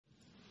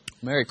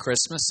Merry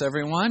Christmas,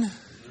 everyone.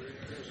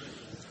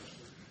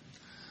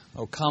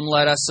 Oh, come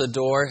let us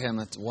adore Him.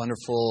 It's a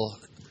wonderful,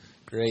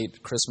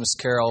 great Christmas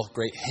carol,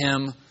 great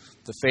hymn,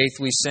 the faith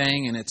we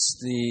sang, and it's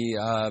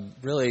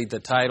really the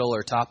title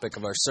or topic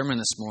of our sermon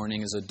this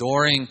morning is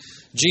Adoring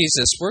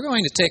Jesus. We're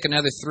going to take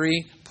another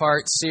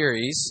 3-part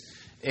series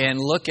and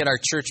look at our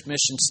church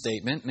mission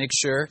statement, make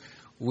sure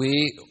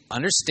we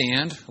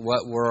understand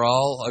what we're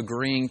all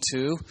agreeing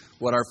to,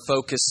 what our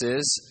focus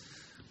is.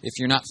 If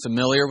you're not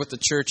familiar with the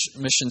church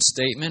mission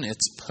statement,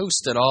 it's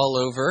posted all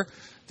over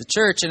the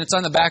church, and it's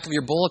on the back of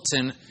your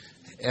bulletin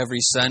every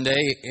Sunday.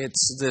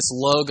 It's this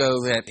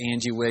logo that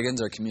Angie Wiggins,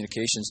 our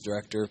communications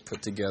director,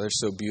 put together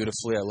so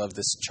beautifully. I love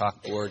this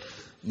chalkboard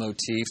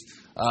motif.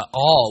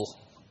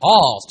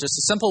 All, just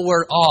a simple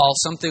word, all,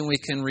 something we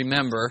can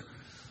remember.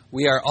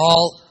 We are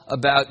all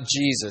about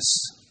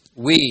Jesus.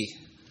 We,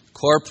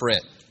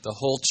 corporate, the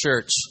whole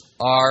church,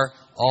 are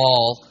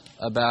all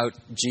about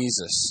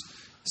Jesus.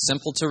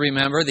 Simple to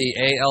remember, the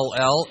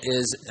ALL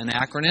is an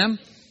acronym,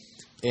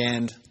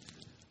 and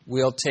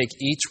we'll take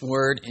each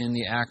word in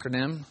the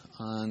acronym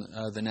on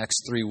the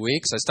next 3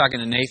 weeks. I was talking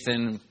to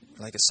Nathan,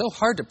 it's so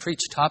hard to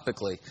preach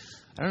topically.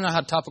 I don't know how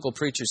topical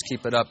preachers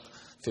keep it up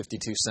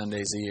 52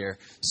 Sundays a year.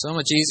 So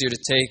much easier to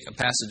take a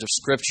passage of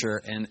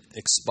Scripture and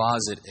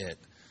exposit it,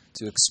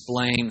 to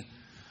explain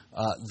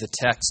the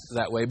text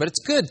that way. But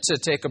it's good to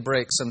take a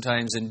break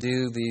sometimes and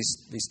do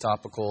these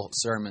topical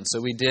sermons.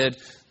 So we did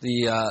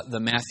the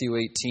Matthew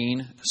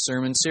 18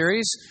 sermon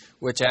series,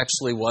 which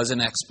actually was an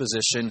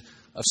exposition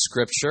of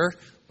Scripture,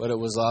 but it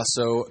was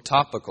also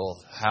topical,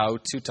 how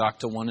to talk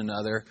to one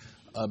another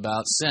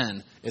about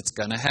sin. It's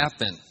going to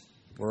happen.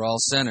 We're all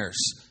sinners.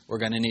 We're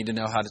going to need to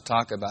know how to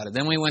talk about it.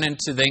 Then we went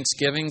into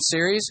Thanksgiving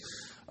series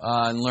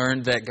and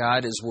learned that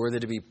God is worthy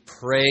to be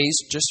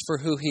praised just for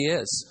who He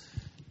is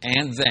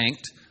and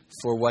thanked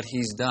for what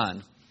He's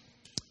done.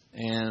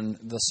 And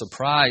the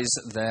surprise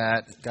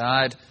that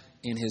God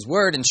in His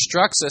Word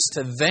instructs us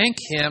to thank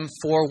Him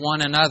for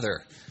one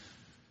another.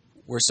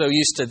 We're so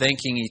used to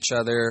thanking each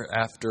other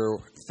after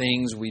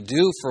things we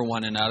do for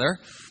one another,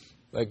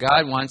 but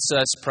God wants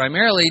us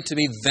primarily to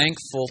be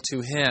thankful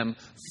to Him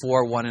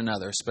for one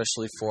another,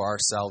 especially for our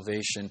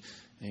salvation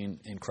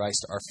in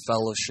Christ, our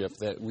fellowship,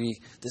 this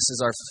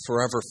is our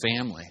forever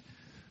family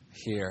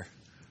here.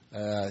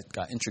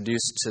 Got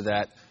introduced to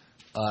that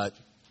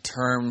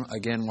term,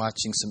 again,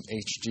 watching some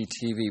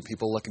HGTV,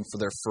 people looking for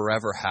their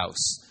forever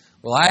house.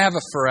 Well, I have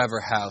a forever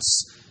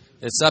house.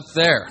 It's up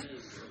there.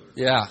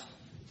 Yeah.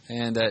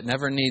 And it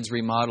never needs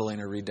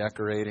remodeling or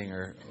redecorating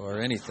or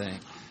anything.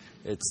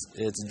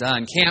 It's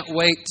done. Can't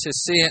wait to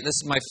see it.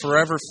 This is my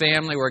forever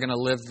family. We're going to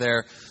live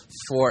there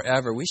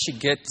forever. We should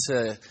get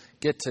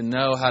to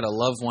know how to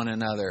love one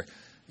another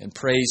and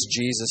praise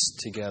Jesus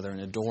together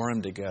and adore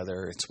Him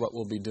together. It's what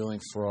we'll be doing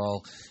for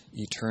all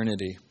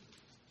eternity.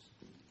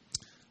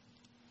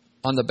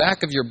 On the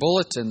back of your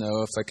bulletin,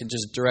 though, if I could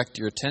just direct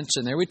your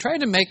attention there, we tried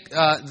to make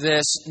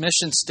this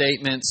mission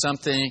statement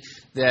something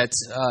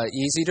that's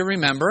easy to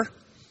remember,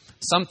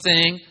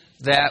 something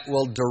that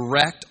will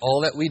direct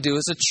all that we do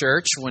as a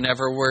church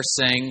whenever we're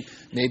saying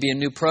maybe a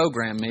new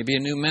program, maybe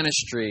a new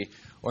ministry,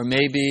 or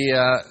maybe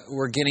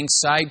we're getting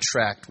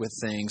sidetracked with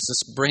things.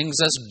 This brings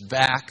us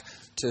back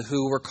to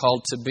who we're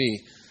called to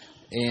be.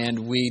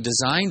 And we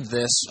designed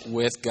this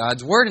with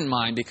God's Word in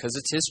mind because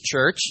it's His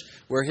church.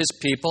 We're His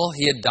people.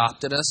 He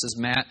adopted us,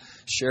 as Matt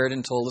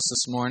Sheridan told us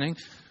this morning.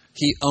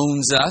 He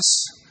owns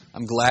us.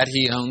 I'm glad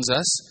He owns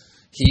us.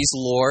 He's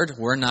Lord.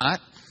 We're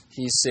not.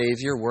 He's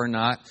Savior. We're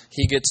not.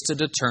 He gets to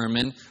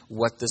determine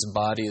what this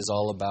body is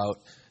all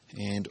about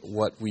and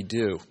what we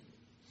do.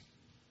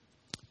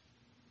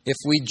 If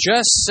we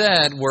just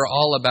said we're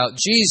all about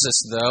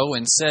Jesus, though,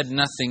 and said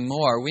nothing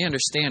more, we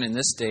understand in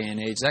this day and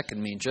age that can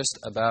mean just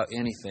about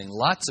anything.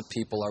 Lots of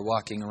people are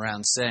walking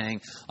around saying,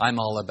 I'm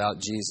all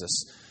about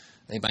Jesus.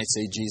 They might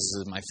say,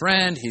 Jesus is my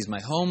friend, He's my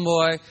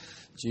homeboy,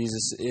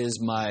 Jesus is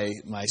my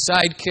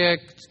sidekick,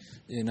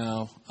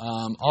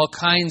 all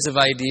kinds of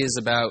ideas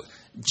about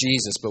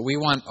Jesus. But we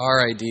want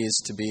our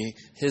ideas to be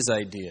His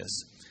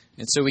ideas.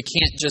 And so we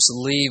can't just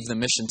leave the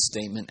mission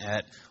statement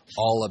at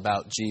all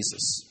about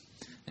Jesus.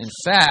 In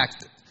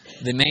fact,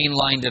 the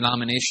mainline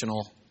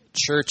denominational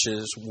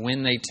churches,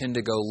 when they tend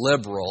to go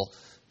liberal,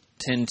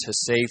 tend to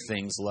say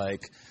things like,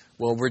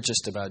 well, we're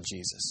just about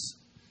Jesus.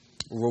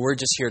 Well, we're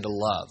just here to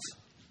love.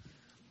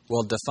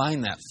 Well,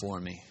 define that for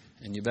me.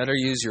 And you better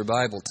use your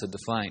Bible to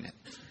define it.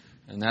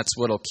 And that's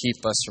what will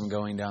keep us from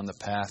going down the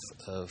path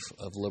of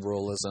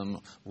liberalism,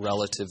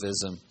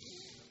 relativism.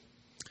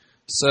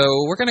 So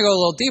we're going to go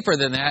a little deeper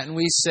than that, and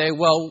we say,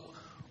 well,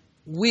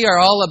 we are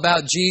all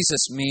about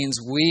Jesus means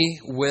we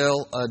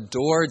will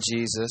adore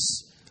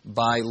Jesus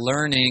by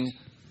learning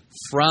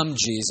from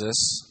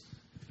Jesus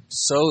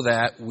so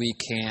that we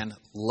can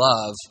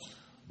love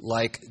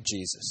like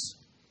Jesus.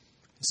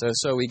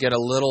 So we get a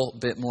little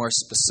bit more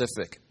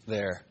specific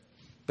there.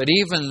 But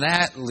even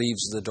that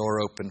leaves the door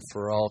open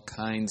for all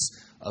kinds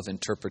of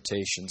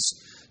interpretations.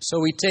 So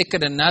we take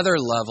it another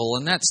level,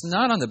 and that's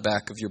not on the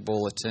back of your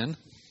bulletin.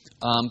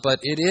 But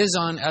it is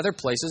on other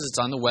places. It's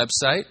on the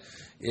website.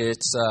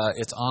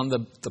 It's on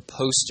the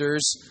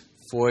posters,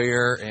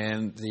 foyer,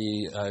 and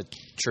the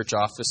church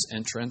office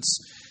entrance.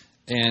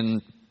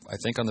 And I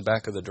think on the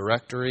back of the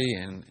directory.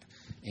 And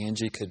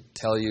Angie could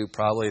tell you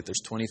probably if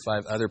there's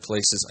 25 other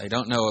places I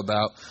don't know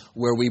about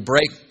where we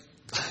break.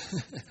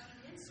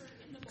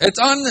 It's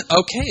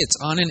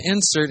on an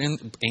insert, and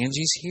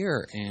Angie's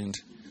here, and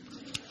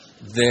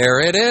there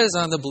it is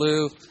on the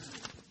blue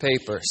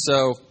paper.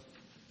 So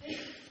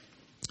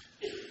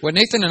what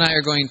Nathan and I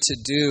are going to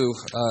do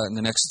in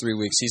the next 3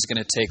 weeks, he's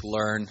going to take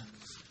Learn,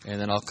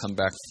 and then I'll come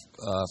back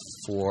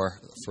for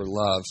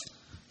Love.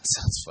 That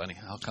sounds funny.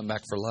 I'll come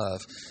back for Love.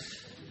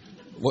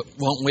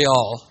 Won't we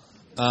all?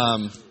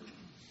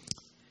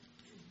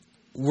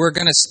 We're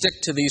going to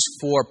stick to these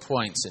 4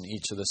 points in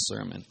each of the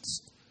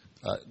sermons.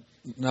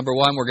 Number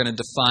 1, we're going to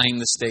define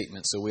the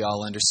statement so we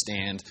all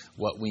understand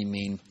what we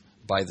mean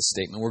by the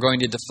statement. We're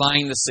going to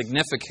define the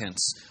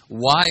significance.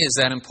 Why is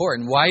that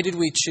important? Why did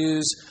we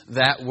choose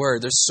that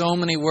word? There's so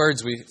many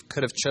words we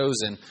could have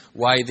chosen.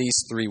 Why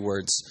these 3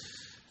 words?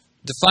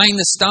 Define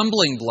the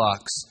stumbling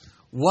blocks.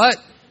 What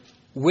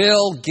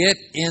will get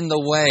in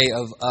the way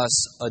of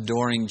us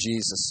adoring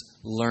Jesus,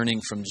 learning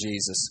from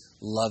Jesus,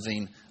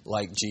 loving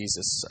like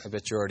Jesus? I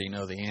bet you already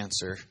know the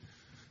answer.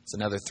 It's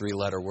another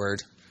 3-letter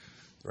word.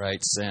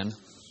 Right, sin.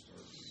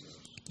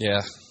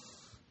 Yeah.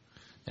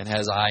 And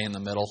has I in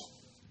the middle,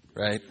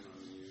 right?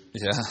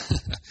 Yeah.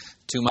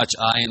 Too much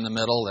I in the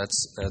middle,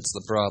 that's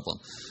the problem.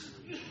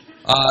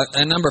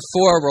 And number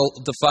 4,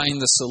 we'll define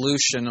the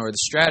solution or the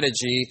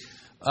strategy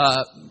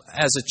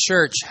as a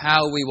church,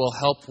 how we will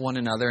help one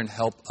another and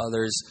help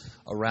others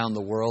around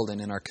the world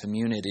and in our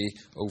community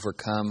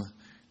overcome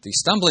the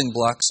stumbling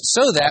blocks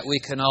so that we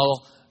can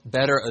all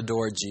better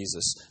adore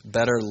Jesus,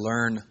 better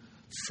learn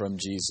from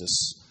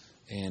Jesus,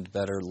 and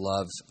better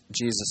love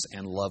Jesus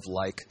and love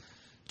like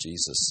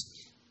Jesus.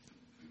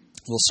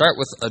 We'll start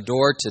with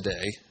adore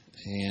today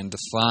and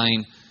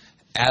define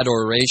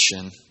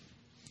adoration.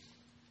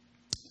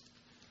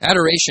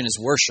 Adoration is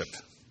worship.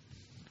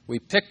 We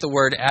picked the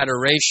word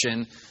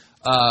adoration,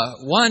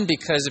 one,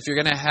 because if you're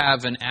going to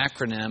have an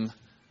acronym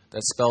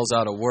that spells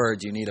out a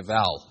word, you need a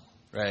vowel,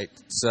 right?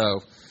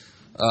 So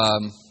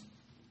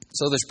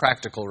there's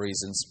practical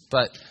reasons.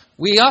 But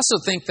we also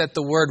think that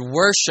the word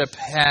worship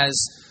has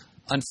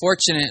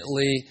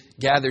unfortunately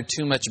gathered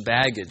too much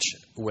baggage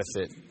with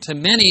it. To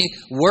many,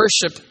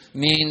 worship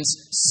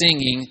means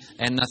singing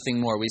and nothing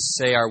more. We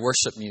say our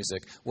worship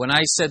music. When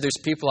I said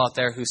there's people out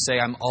there who say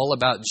I'm all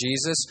about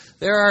Jesus,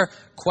 there are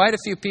quite a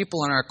few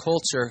people in our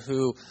culture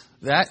who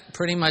that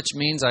pretty much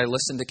means I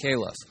listen to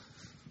Caleb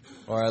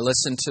or I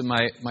listen to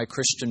my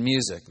Christian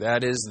music.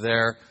 That is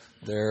their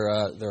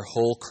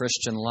whole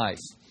Christian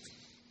life.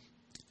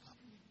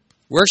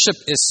 Worship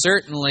is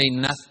certainly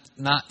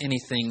not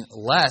anything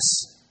less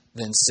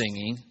than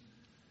singing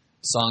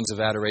songs of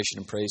adoration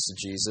and praise to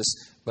Jesus,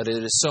 but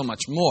it is so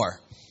much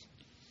more.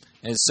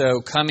 And so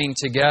coming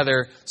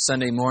together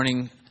Sunday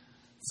morning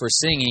for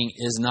singing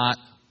is not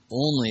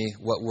only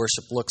what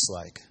worship looks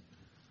like.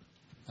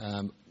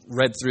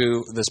 Read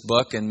through this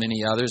book and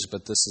many others,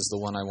 but this is the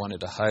one I wanted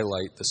to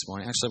highlight this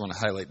morning. Actually, I want to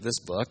highlight this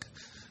book.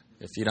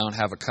 If you don't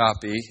have a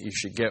copy, you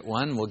should get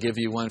one. We'll give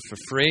you one for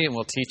free, and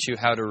we'll teach you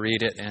how to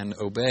read it and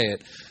obey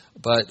it.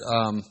 But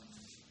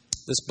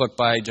this book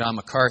by John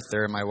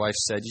MacArthur, my wife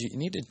said, you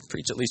need to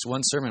preach at least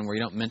one sermon where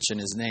you don't mention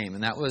his name.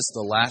 And that was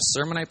the last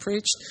sermon I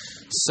preached.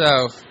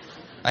 So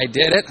I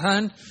did it,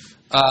 hon.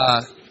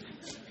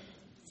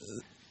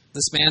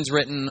 This man's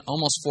written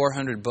almost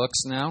 400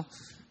 books now.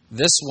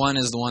 This one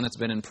is the one that's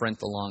been in print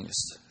the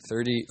longest,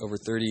 over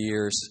 30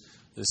 years.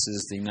 This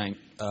is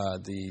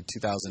the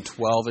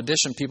 2012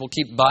 edition. People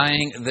keep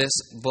buying this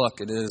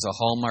book. It is a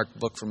hallmark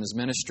book from his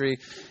ministry.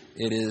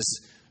 It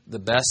is the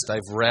best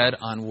I've read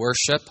on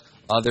worship,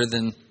 other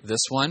than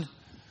this one.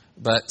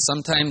 But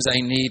sometimes I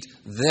need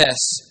this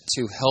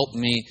to help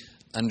me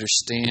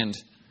understand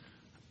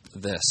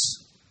this,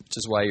 which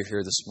is why you're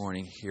here this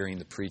morning hearing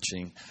the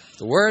preaching.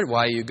 The Word,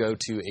 why you go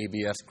to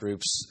ABF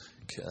groups,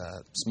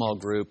 small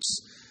groups,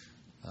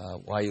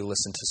 why you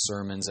listen to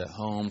sermons at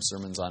home,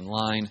 sermons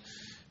online,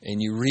 and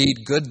you read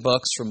good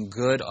books from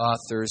good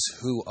authors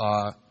who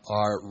are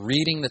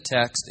reading the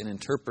text and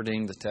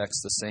interpreting the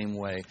text the same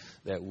way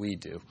that we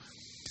do.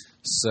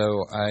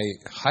 So I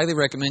highly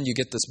recommend you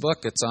get this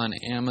book. It's on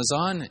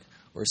Amazon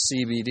or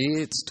CBD.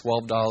 It's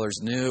 $12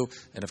 new.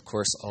 And, of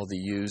course, all the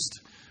used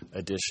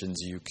editions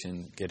you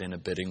can get in a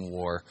bidding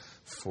war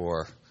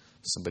for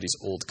somebody's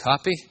old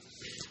copy.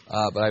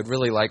 But I'd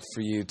really like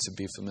for you to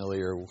be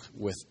familiar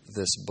with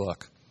this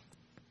book.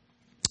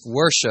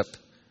 Worship.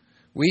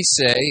 We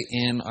say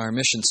in our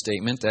mission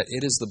statement that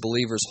it is the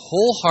believer's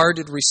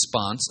wholehearted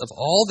response of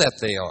all that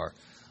they are.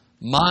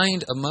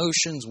 Mind,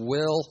 emotions,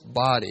 will,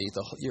 body,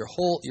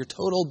 your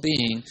total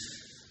being,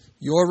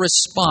 your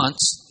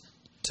response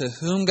to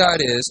who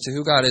God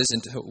is,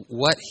 and to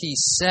what He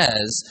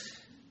says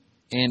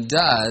and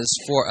does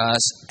for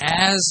us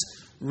as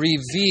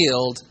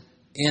revealed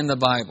in the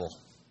Bible.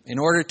 In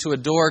order to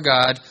adore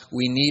God,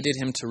 we needed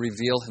Him to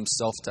reveal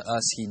Himself to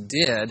us. He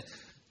did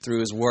through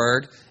His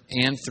Word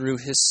and through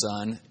His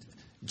Son,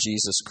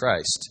 Jesus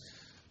Christ,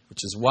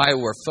 which is why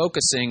we're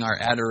focusing our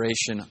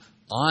adoration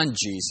on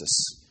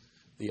Jesus,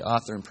 the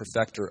author and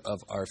perfecter of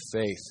our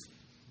faith.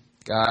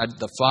 God,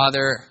 the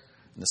Father,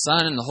 the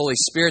Son, and the Holy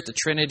Spirit, the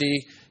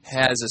Trinity,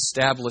 has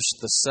established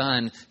the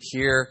Son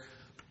here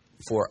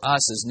for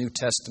us as New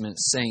Testament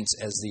saints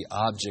as the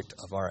object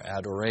of our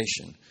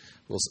adoration.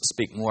 We'll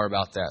speak more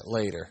about that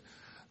later.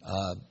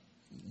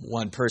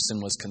 One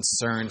person was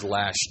concerned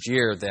last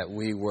year that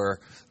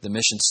the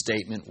mission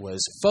statement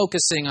was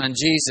focusing on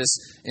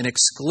Jesus in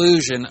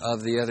exclusion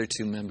of the other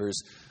two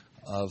members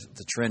of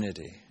the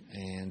Trinity.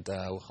 And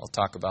I'll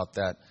talk about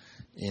that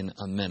in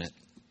a minute.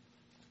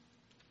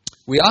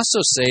 We also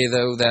say,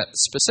 though, that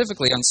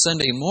specifically on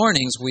Sunday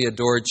mornings we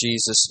adore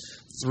Jesus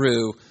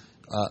through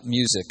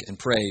music and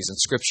praise and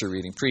scripture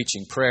reading,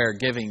 preaching, prayer,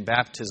 giving,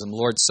 baptism,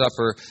 Lord's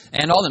Supper,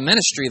 and all the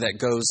ministry that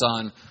goes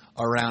on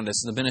around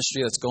us, the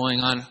ministry that's going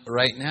on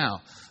right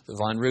now. The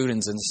Von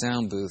Rudens in the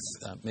sound booth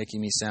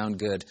making me sound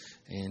good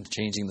and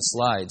changing the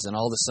slides, and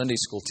all the Sunday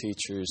school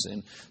teachers,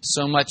 and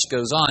so much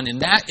goes on.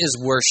 And that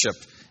is worship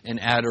and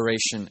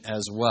adoration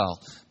as well.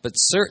 But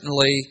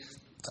certainly,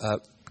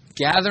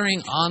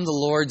 gathering on the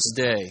Lord's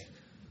Day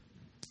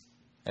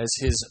as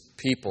His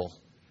people,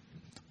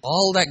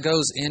 all that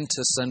goes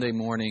into Sunday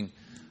morning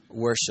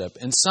worship.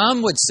 And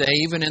some would say,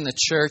 even in the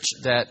church,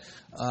 that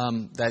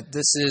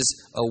this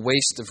is a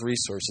waste of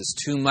resources.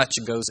 Too much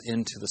goes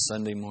into the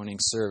Sunday morning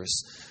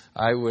service.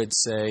 I would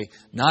say,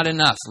 not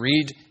enough.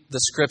 Read the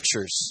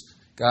Scriptures.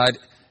 God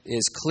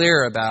is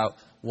clear about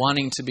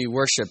wanting to be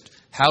worshipped,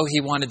 how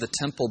He wanted the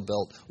temple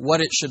built,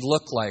 what it should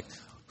look like,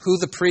 who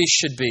the priest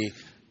should be,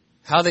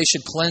 how they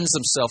should cleanse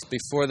themselves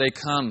before they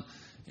come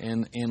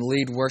and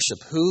lead worship,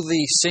 who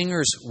the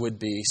singers would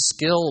be,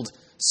 skilled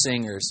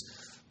singers,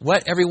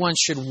 what everyone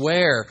should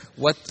wear,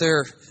 what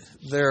their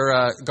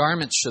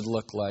garments should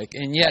look like.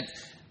 And yet,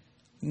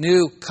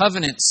 new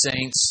covenant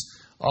saints,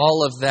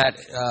 all of that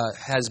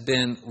has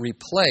been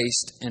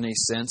replaced in a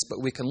sense,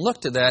 but we can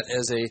look to that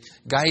as a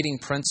guiding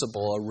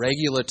principle, a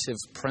regulative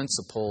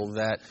principle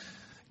that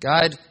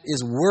God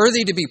is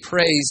worthy to be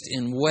praised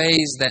in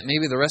ways that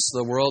maybe the rest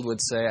of the world would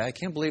say, I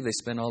can't believe they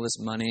spend all this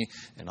money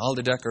and all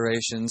the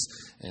decorations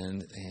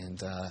and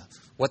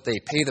what they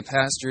pay the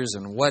pastors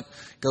and what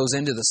goes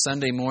into the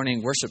Sunday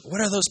morning worship.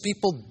 What are those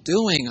people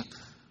doing?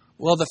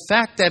 Well, the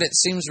fact that it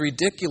seems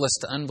ridiculous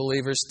to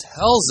unbelievers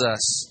tells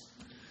us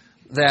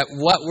that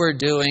what we're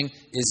doing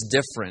is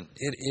different.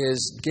 It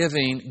is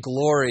giving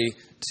glory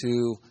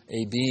to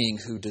a being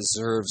who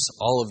deserves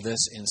all of this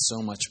and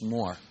so much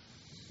more.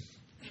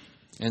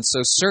 And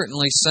so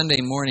certainly Sunday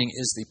morning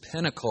is the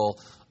pinnacle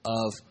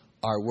of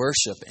our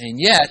worship. And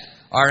yet,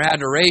 our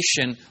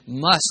adoration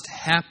must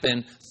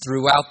happen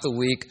throughout the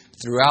week,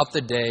 throughout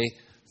the day,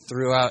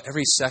 throughout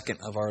every second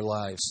of our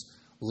lives,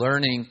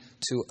 learning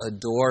to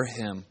adore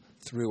Him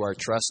through our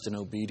trust and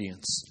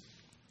obedience.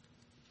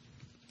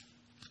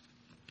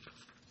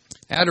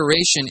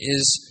 Adoration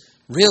is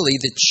really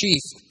the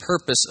chief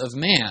purpose of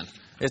man.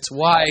 It's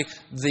why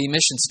the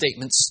mission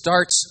statement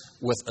starts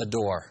with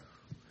adore.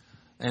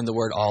 And the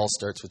word all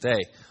starts with A.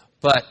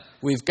 But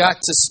we've got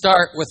to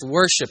start with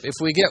worship. If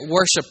we get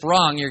worship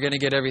wrong, you're going to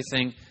get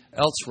everything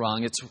else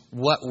wrong. It's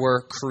what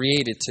we're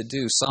created to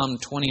do. Psalm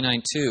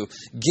 29:2.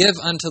 Give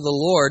unto the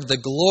Lord the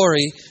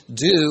glory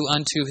due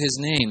unto His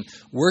name.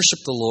 Worship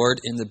the Lord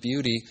in the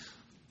beauty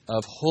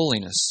of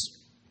holiness.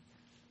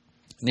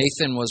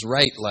 Nathan was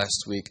right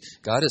last week.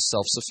 God is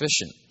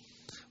self-sufficient.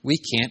 We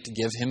can't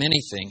give Him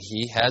anything.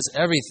 He has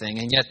everything.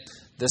 And yet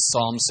this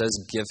psalm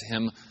says give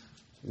Him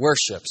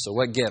worship. So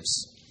what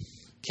gives?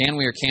 Can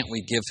we or can't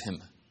we give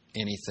Him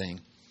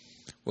anything?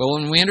 Well,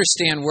 when we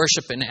understand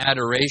worship and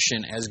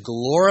adoration as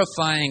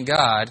glorifying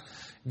God,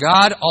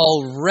 God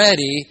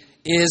already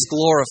is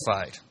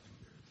glorified.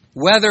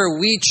 Whether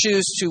we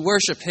choose to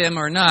worship Him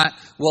or not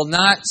will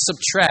not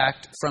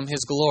subtract from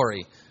His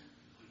glory.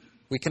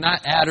 We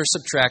cannot add or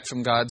subtract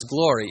from God's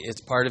glory.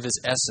 It's part of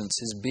His essence,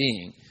 His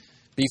being.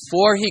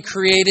 Before He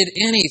created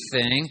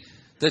anything,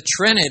 the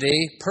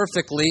Trinity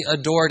perfectly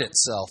adored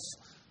itself.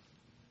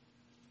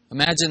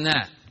 Imagine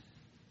that.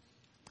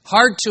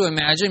 Hard to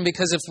imagine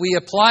because if we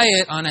apply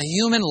it on a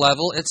human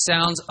level, it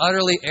sounds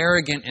utterly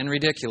arrogant and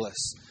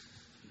ridiculous.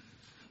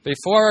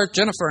 Before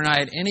Jennifer and I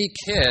had any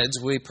kids,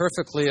 we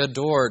perfectly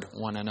adored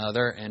one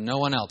another and no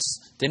one else.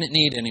 Didn't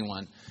need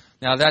anyone.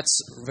 Now that's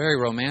very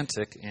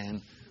romantic,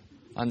 and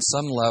on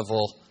some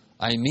level,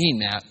 I mean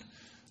that.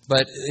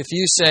 But if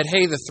you said,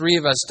 hey, the three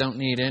of us don't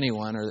need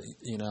anyone, or,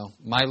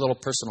 my little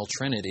personal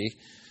Trinity,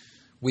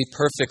 we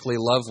perfectly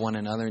love one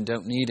another and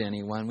don't need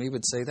anyone, we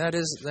would say that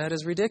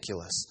is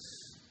ridiculous.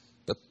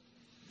 But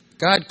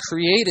God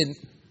created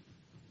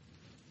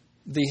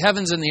the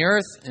heavens and the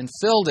earth and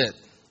filled it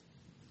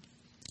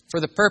for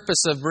the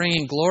purpose of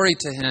bringing glory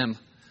to Him.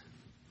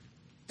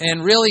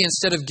 And really,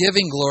 instead of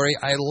giving glory,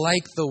 I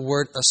like the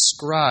word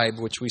ascribe,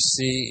 which we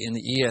see in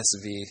the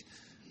ESV.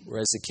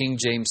 Whereas the King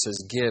James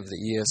says give,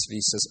 the ESV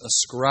says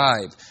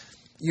ascribe.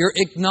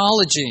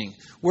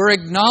 We're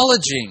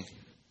acknowledging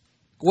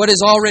what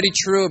is already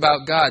true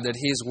about God, that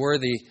He is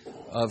worthy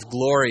of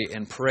glory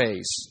and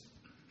praise.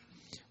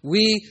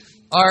 We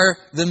are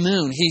the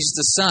moon. He's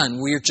the sun.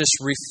 We are just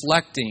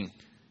reflecting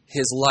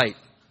His light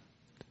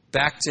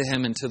back to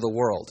Him into the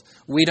world.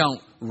 We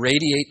don't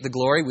radiate the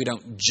glory. We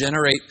don't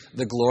generate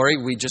the glory.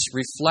 We just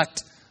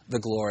reflect the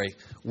glory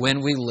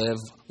when we live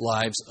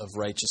lives of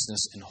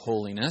righteousness and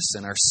holiness,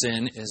 and our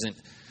sin isn't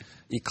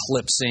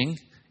eclipsing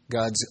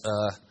God's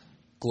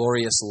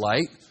glorious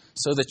light.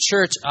 So the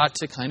church ought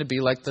to kind of be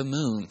like the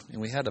moon. And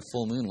we had a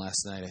full moon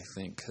last night, I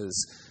think,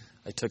 because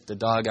I took the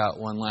dog out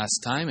one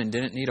last time and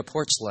didn't need a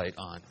porch light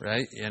on,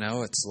 right? You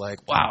know, it's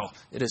like, wow,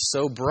 it is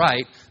so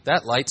bright.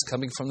 That light's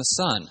coming from the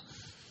sun.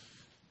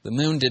 The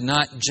moon did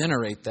not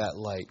generate that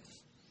light.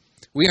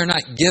 We are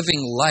not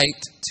giving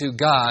light to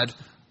God.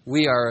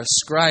 We are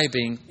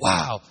ascribing,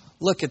 wow,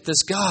 look at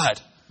this God.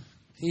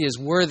 He is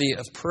worthy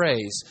of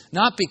praise.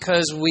 Not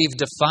because we've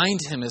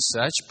defined Him as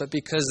such, but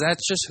because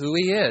that's just who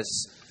He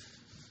is.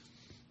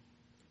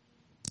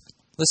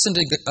 Listen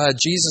to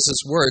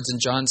Jesus' words in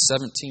John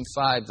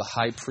 17:5, the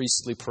high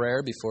priestly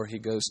prayer before He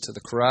goes to the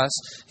cross.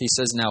 He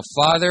says, "Now,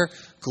 Father,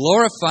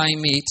 glorify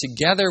me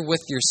together with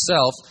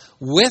yourself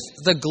with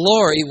the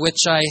glory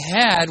which I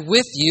had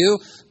with you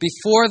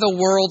before the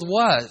world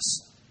was."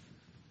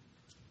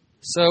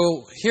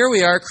 So here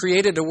we are,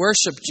 created to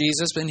worship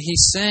Jesus, and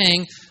He's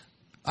saying,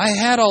 I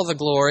had all the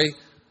glory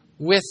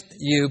with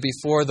you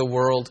before the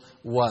world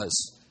was.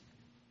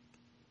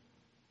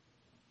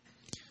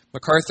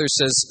 MacArthur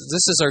says,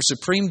 this is our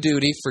supreme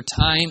duty for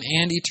time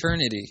and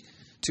eternity,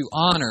 to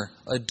honor,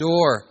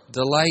 adore,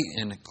 delight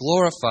in,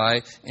 glorify,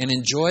 and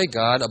enjoy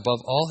God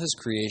above all His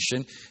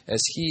creation as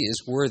He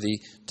is worthy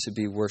to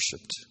be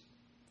worshipped.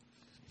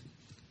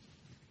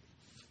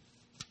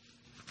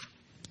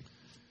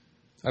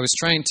 I was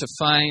trying to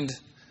find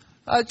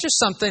just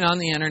something on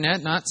the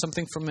internet, not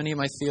something from any of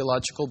my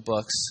theological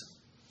books,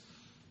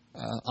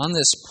 on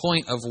this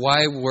point of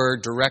why we're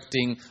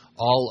directing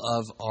all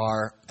of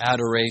our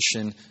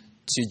adoration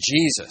to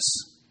Jesus.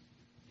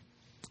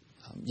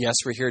 Yes,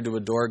 we're here to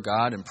adore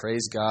God and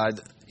praise God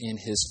in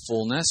His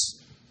fullness.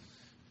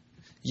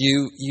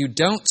 You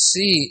don't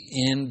see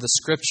in the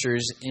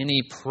Scriptures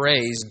any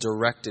praise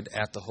directed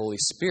at the Holy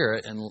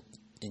Spirit, and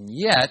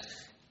yet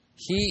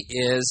He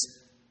is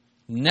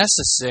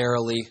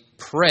necessarily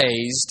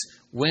praised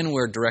when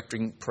we're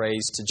directing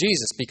praise to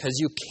Jesus, because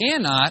you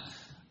cannot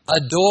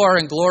adore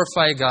and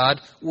glorify God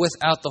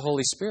without the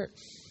Holy Spirit.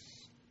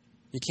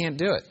 You can't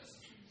do it.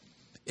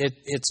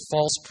 It's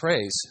false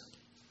praise.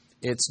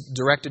 It's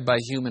directed by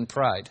human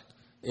pride.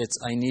 It's,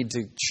 I need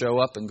to show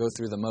up and go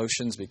through the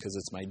motions because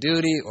it's my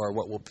duty, or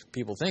what will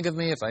people think of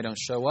me if I don't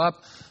show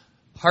up?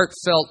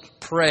 Heartfelt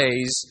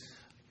praise,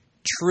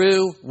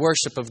 true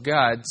worship of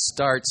God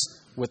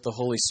starts with the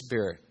Holy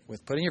Spirit,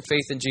 with putting your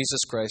faith in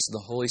Jesus Christ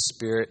and the Holy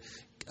Spirit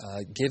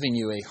giving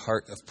you a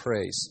heart of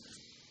praise.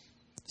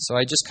 So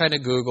I just kind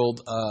of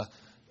Googled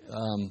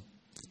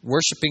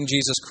worshiping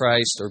Jesus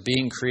Christ or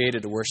being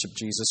created to worship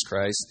Jesus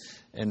Christ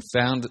and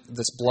found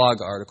this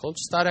blog article.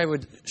 Just thought I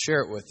would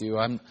share it with you.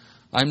 I'm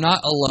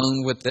not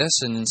alone with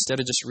this, and instead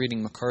of just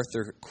reading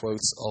MacArthur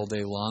quotes all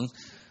day long,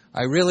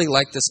 I really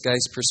like this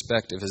guy's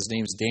perspective. His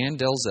name's Dan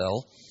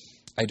Delzell.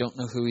 I don't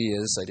know who he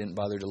is. I didn't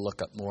bother to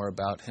look up more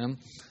about him.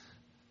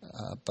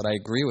 But I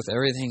agree with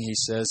everything he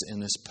says in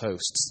this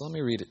post. So let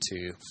me read it to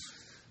you.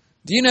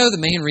 Do you know the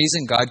main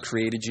reason God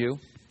created you?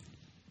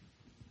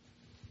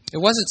 It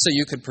wasn't so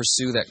you could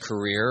pursue that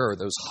career or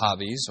those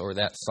hobbies or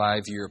that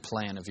 5-year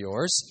plan of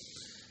yours.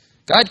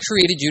 God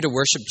created you to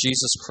worship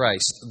Jesus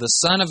Christ, the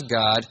Son of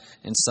God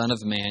and Son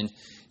of Man.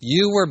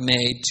 You were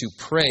made to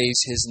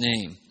praise His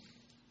name.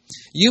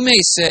 You may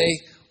say,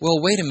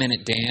 well, wait a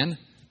minute, Dan.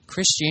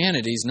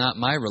 Christianity's not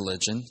my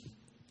religion,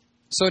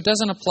 so it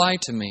doesn't apply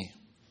to me.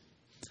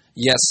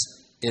 Yes,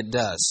 it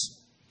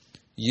does.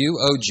 You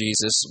owe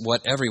Jesus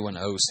what everyone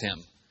owes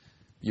Him,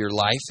 your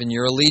life and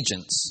your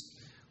allegiance.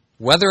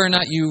 Whether or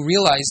not you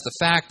realize the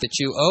fact that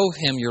you owe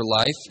Him your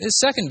life is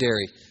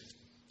secondary.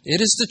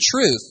 It is the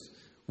truth,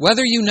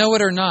 whether you know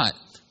it or not.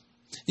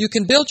 You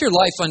can build your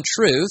life on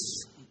truth,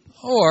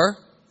 or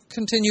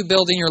continue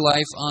building your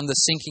life on the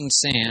sinking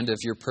sand of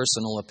your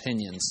personal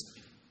opinions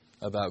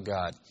about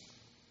God.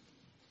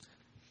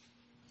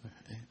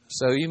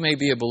 So you may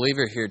be a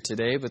believer here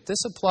today, but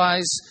this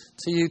applies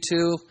to you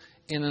too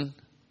in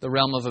the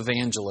realm of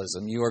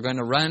evangelism. You are going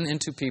to run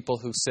into people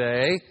who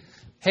say,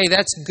 hey,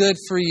 that's good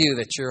for you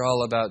that you're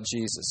all about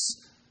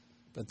Jesus,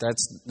 but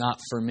that's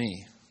not for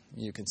me.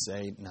 You can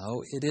say,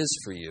 no, it is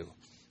for you.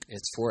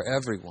 It's for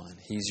everyone.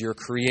 He's your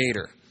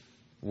creator,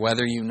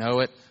 whether you know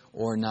it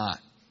or not.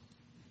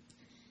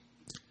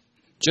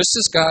 Just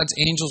as God's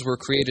angels were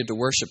created to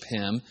worship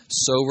Him,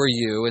 so were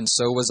you, and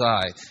so was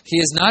I. He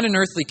is not an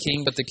earthly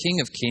king, but the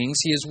King of kings.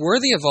 He is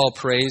worthy of all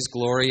praise,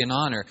 glory, and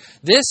honor.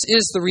 This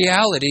is the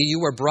reality you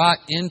were brought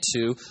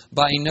into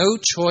by no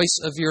choice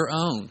of your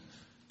own.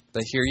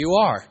 But here you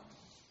are.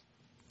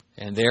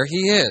 And there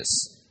He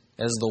is,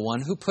 as the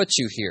one who put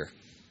you here.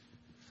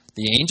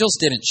 The angels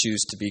didn't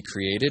choose to be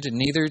created, and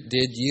neither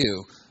did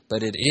you,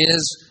 but it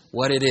is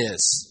what it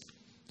is.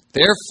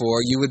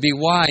 Therefore, you would be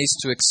wise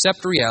to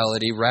accept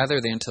reality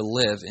rather than to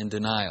live in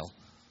denial.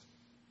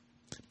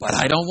 But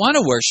I don't want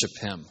to worship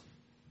him,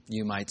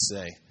 you might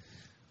say.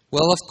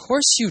 Well, of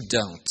course you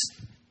don't.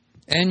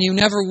 And you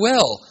never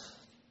will,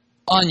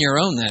 on your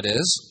own, that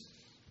is,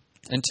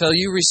 until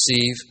you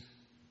receive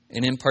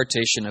an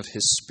impartation of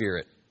his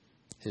Spirit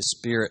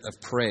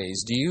of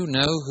praise. Do you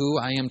know who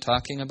I am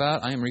talking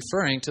about? I am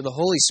referring to the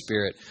Holy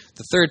Spirit,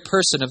 the third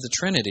person of the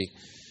Trinity.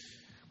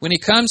 When he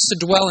comes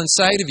to dwell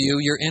inside of you,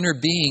 your inner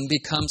being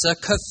becomes a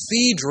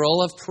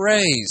cathedral of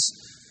praise.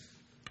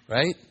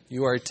 Right?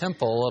 You are a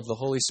temple of the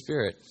Holy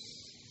Spirit.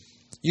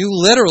 You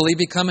literally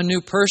become a new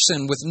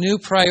person with new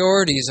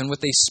priorities and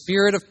with a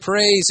spirit of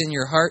praise in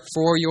your heart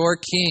for your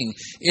King.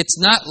 It's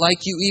not like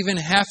you even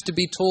have to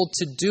be told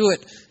to do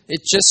it.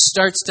 It just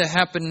starts to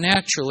happen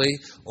naturally,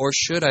 or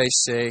should I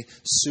say,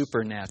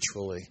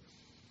 supernaturally.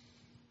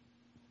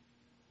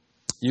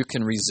 You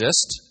can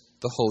resist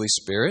the Holy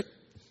Spirit,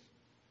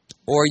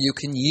 or you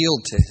can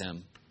yield to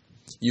him.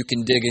 You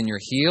can dig in your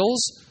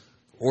heels,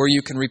 or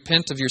you can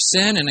repent of your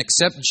sin and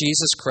accept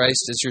Jesus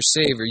Christ as your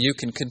Savior. You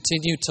can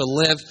continue to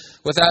live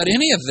without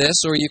any of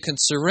this, or you can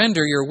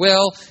surrender your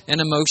will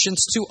and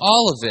emotions to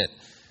all of it.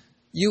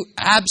 You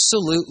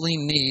absolutely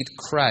need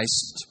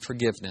Christ's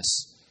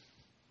forgiveness.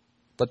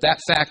 But that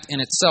fact in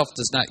itself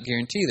does not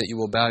guarantee that you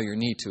will bow your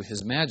knee to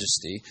his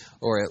majesty,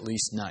 or at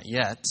least not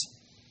yet.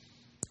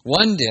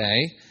 One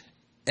day,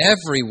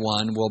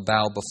 everyone will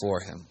bow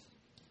before him.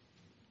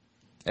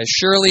 As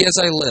surely as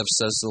I live,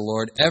 says the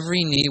Lord,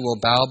 every knee will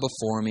bow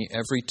before me,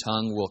 every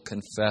tongue will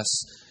confess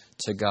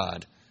to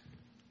God.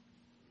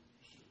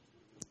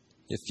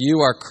 If you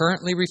are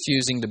currently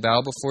refusing to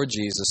bow before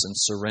Jesus and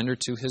surrender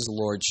to his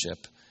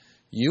lordship,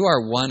 you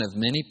are one of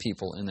many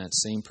people in that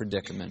same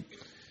predicament.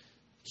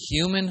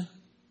 Human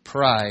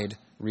pride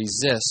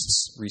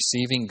resists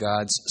receiving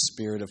God's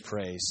spirit of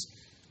praise.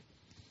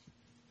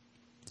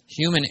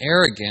 Human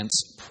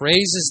arrogance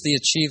praises the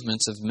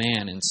achievements of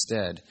man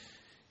instead.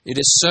 It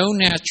is so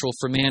natural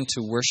for man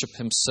to worship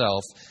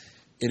himself.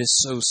 It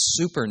is so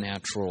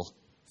supernatural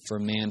for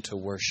man to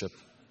worship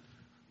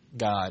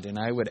God. And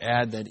I would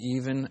add that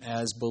even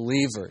as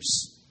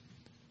believers,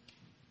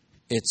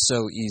 it's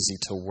so easy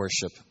to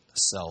worship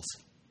self.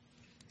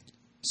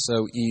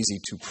 So easy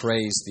to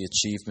praise the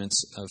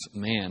achievements of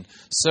man.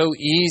 So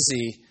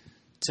easy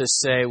to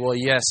say, well,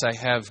 yes, I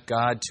have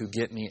God to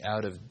get me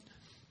out of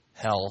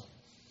hell.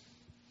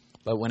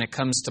 But when it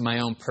comes to my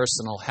own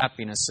personal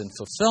happiness and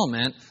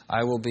fulfillment,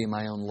 I will be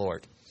my own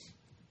Lord.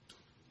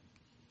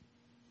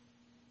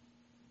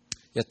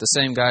 Yet the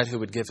same God who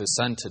would give his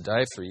Son to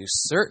die for you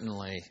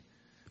certainly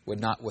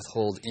would not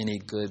withhold any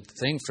good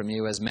thing from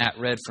you, as Matt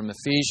read from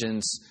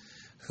Ephesians,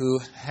 who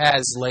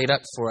has laid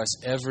up for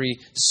us every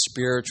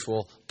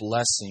spiritual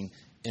blessing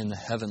in the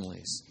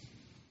heavenlies.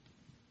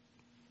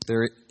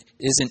 There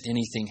isn't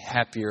anything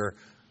happier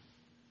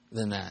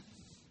than that.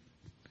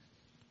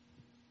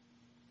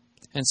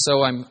 And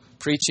so I'm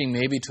preaching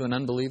maybe to an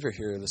unbeliever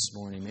here this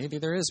morning. Maybe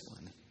there is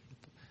one.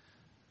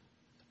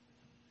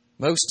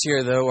 Most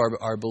here, though,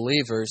 are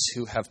believers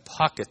who have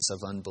pockets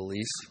of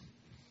unbelief.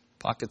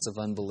 Pockets of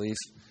unbelief.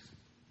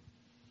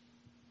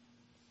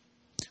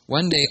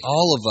 One day,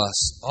 all of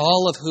us,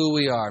 all of who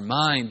we are,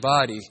 mind,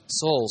 body,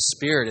 soul,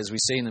 spirit, as we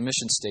say in the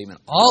mission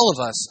statement, all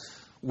of us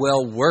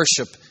will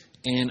worship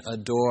and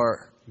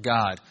adore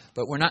God.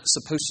 But we're not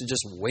supposed to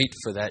just wait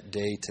for that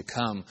day to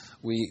come.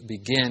 We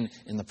begin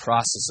in the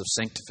process of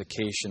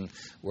sanctification,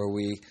 where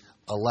we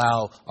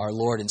allow our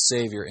Lord and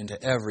Savior into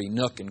every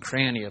nook and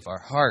cranny of our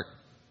heart,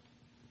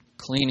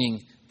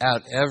 cleaning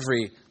out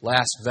every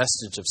last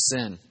vestige of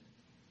sin.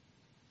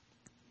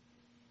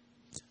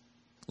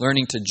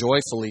 Learning to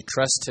joyfully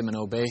trust him and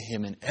obey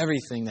him in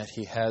everything that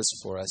he has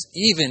for us,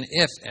 even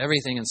if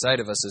everything inside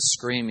of us is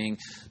screaming,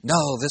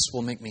 no, this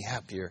will make me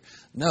happier.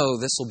 No,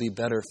 this will be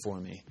better for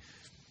me.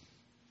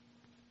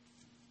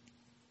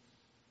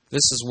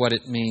 This is what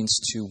it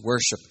means to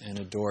worship and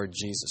adore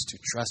Jesus, to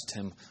trust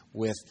him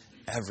with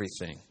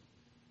everything,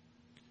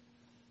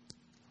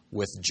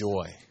 with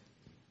joy.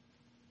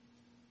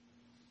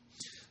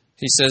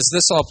 He says,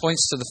 this all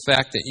points to the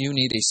fact that you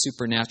need a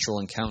supernatural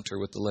encounter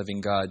with the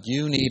living God.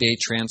 You need a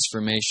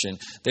transformation.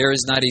 There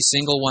is not a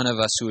single one of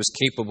us who is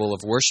capable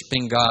of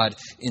worshiping God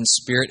in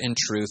spirit and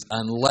truth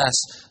unless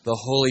the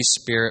Holy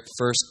Spirit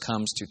first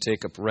comes to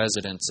take up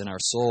residence in our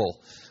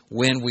soul,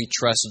 when we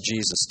trust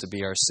Jesus to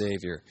be our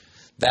Savior.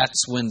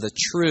 That's when the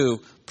true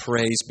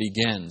praise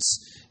begins,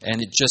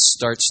 and it just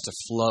starts to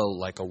flow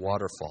like a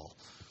waterfall.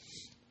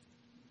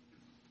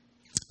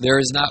 There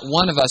is not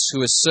one of us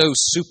who is so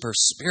super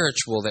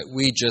spiritual that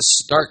we just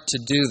start to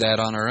do that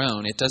on our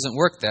own. It doesn't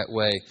work that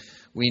way.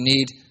 We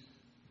need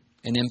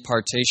an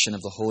impartation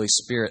of the Holy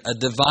Spirit. A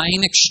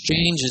divine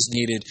exchange is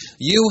needed.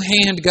 You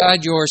hand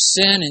God your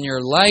sin in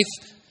your life,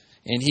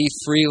 and he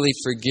freely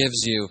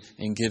forgives you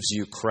and gives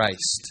you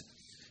Christ.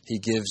 He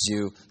gives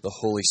you the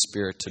Holy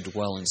Spirit to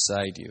dwell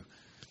inside you.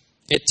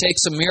 It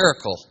takes a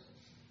miracle,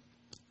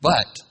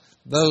 but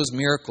Those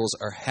miracles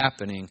are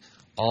happening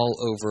all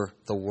over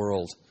the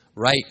world.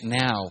 Right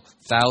now,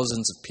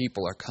 thousands of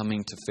people are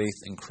coming to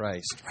faith in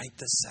Christ. Right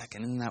this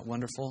second. Isn't that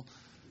wonderful?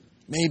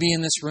 Maybe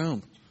in this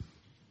room.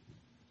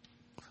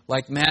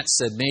 Like Matt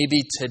said,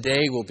 maybe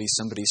today will be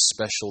somebody's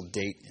special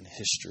date in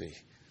history.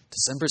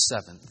 December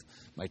 7th,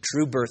 my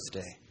true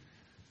birthday.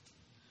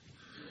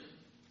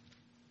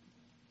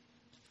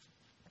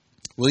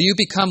 Will you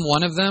become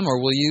one of them, or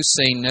will you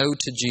say no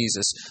to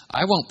Jesus?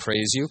 I won't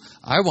praise you.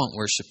 I won't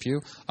worship you.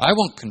 I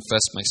won't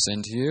confess my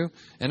sin to you.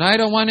 And I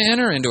don't want to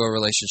enter into a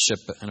relationship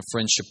and a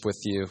friendship with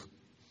you.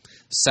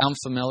 Sound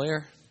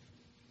familiar?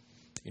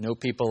 You know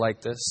people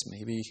like this?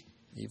 Maybe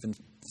even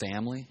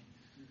family?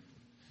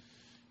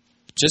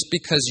 Just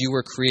because you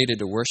were created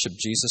to worship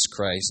Jesus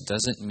Christ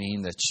doesn't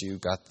mean that you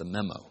got the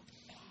memo.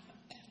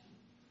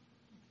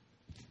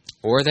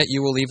 Or that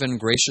you will even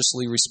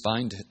graciously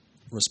respond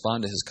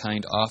to His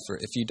kind offer.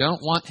 If you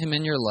don't want Him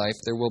in your life,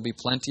 there will be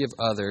plenty of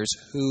others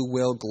who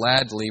will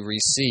gladly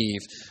receive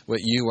what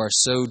you are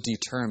so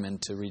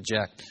determined to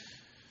reject.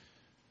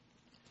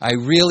 I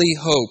really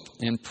hope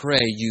and pray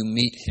you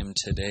meet Him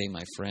today,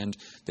 my friend.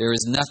 There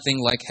is nothing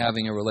like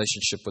having a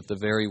relationship with the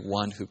very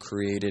one who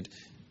created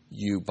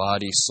you,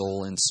 body,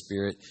 soul, and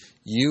spirit.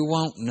 You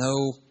won't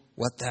know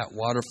what that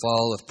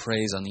waterfall of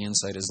praise on the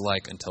inside is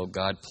like until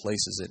God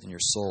places it in your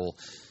soul.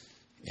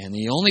 And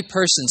the only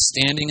person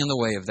standing in the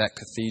way of that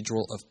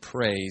cathedral of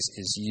praise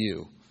is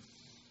you.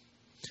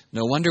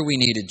 No wonder we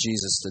needed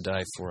Jesus to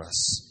die for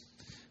us.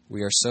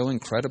 We are so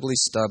incredibly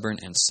stubborn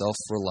and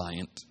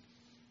self-reliant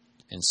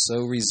and so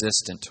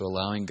resistant to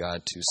allowing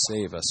God to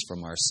save us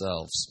from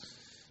ourselves.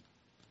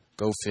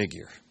 Go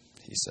figure,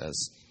 he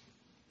says.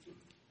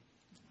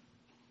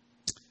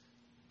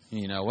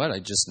 You know what? I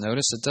just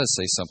noticed it does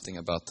say something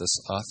about this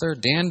author.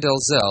 Dan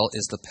Delzell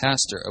is the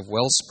pastor of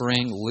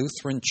Wellspring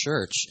Lutheran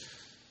Church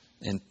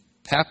in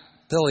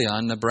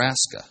Papillion,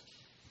 Nebraska.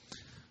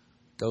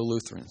 Go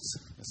Lutherans.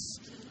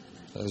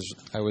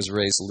 I was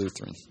raised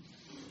Lutheran.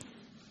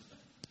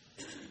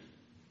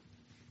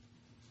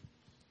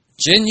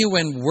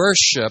 Genuine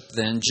worship,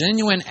 then,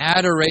 genuine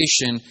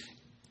adoration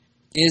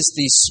is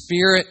the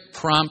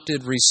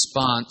Spirit-prompted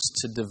response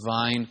to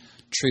divine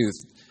truth.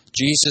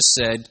 Jesus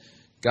said,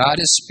 God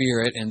is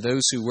Spirit, and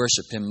those who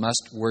worship Him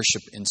must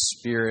worship in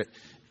spirit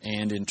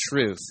and in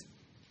truth.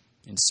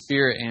 In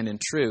spirit and in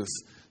truth.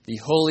 The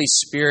Holy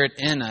Spirit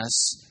in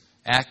us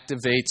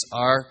activates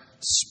our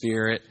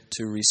spirit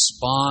to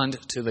respond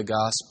to the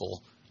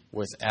gospel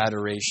with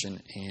adoration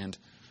and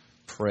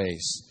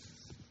praise.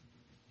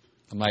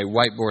 On my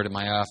whiteboard in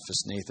my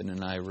office, Nathan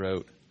and I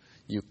wrote,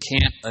 you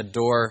can't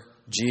adore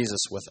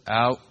Jesus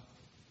without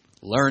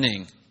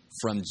learning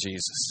from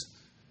Jesus.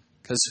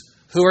 Because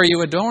who are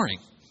you adoring?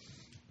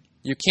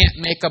 You can't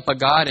make up a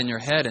God in your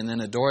head and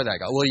then adore that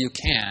God. Well, you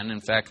can.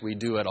 In fact, we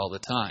do it all the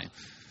time.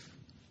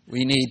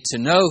 We need to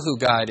know who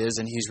God is,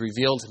 and He's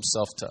revealed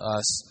Himself to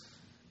us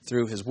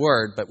through His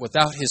Word. But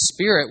without His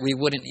Spirit, we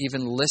wouldn't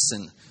even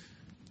listen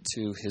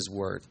to His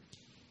Word.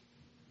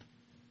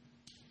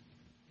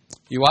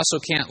 You also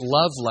can't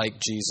love like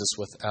Jesus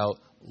without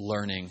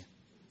learning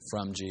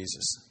from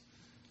Jesus.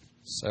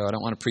 So I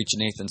don't want to preach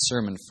Nathan's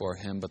sermon for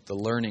him, but the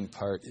learning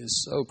part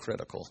is so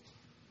critical.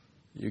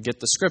 You get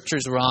the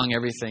Scriptures wrong,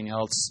 everything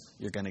else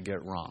you're going to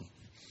get wrong.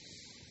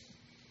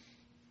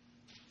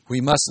 We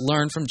must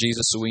learn from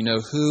Jesus so we know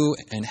who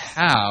and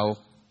how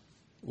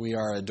we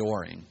are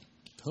adoring.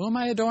 Who am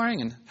I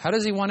adoring, and how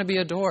does He want to be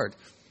adored?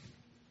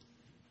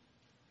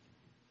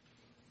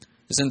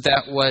 Isn't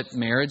that what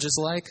marriage is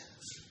like?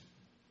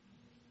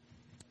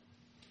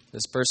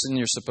 This person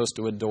you're supposed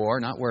to adore,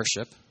 not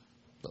worship,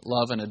 but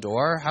love and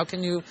adore. How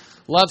can you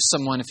love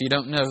someone if you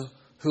don't know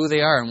who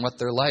they are and what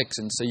they're like?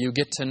 And so you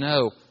get to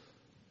know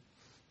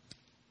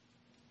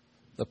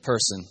the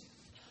person.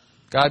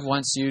 God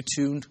wants you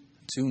to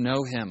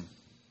know Him.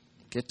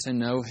 Get to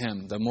know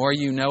Him. The more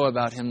you know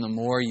about Him, the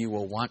more you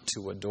will want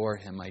to adore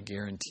Him. I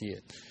guarantee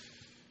it.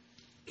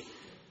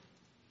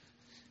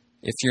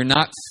 If you're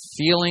not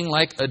feeling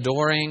like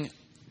adoring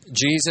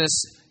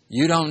Jesus,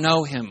 you don't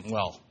know Him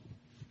well.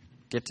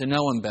 Get to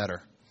know Him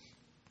better.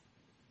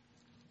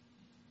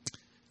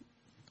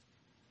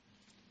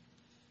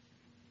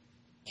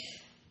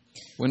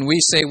 When we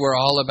say we're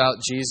all about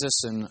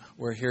Jesus and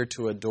we're here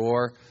to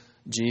adore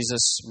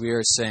Jesus, we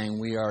are saying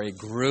we are a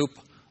group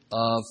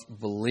of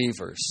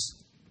believers.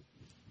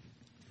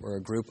 We're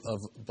a group of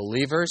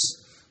believers.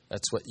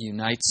 That's what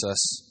unites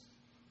us.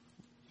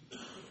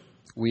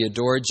 We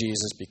adore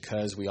Jesus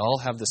because we all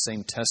have the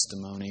same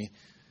testimony.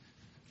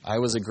 I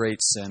was a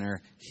great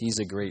sinner. He's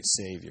a great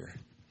Savior.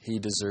 He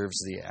deserves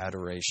the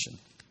adoration.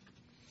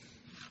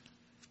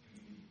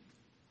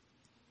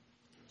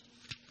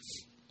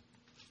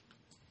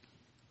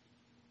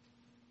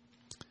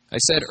 I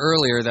said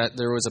earlier that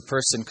there was a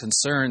person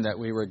concerned that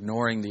we were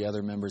ignoring the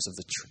other members of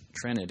the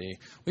Trinity.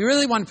 We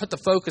really want to put the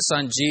focus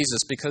on Jesus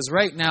because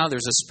right now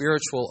there's a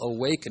spiritual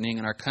awakening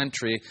in our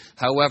country.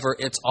 However,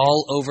 it's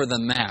all over the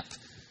map.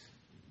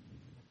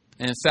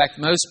 And in fact,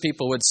 most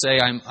people would say,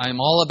 I'm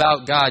all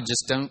about God,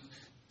 just don't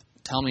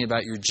tell me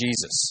about your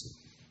Jesus.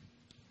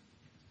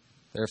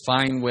 They're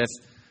fine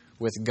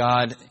with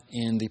God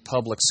in the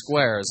public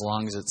square as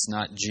long as it's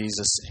not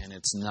Jesus and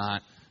it's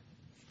not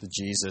the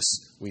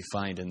Jesus we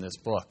find in this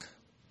book.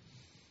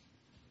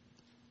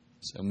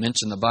 So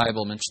mention the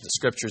Bible, mention the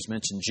Scriptures,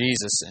 mention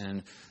Jesus,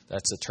 and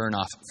that's a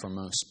turnoff for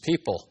most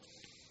people.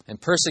 And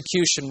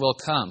persecution will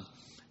come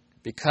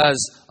because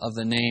of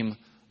the name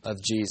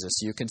of Jesus.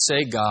 You can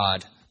say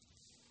God.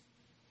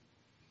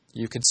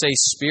 You can say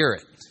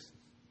Spirit.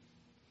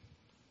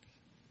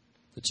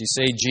 But you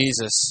say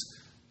Jesus,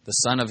 the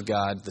Son of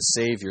God, the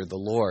Savior, the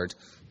Lord,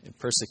 and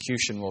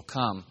persecution will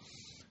come.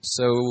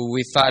 So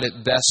we thought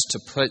it best to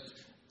put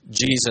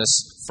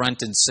Jesus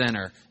front and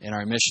center in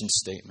our mission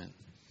statement.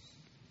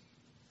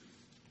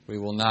 We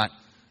will not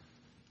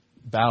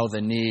bow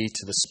the knee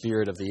to the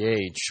spirit of the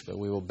age, but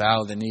we will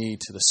bow the knee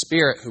to the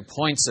Spirit who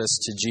points us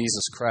to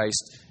Jesus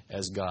Christ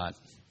as God,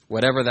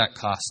 whatever that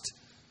cost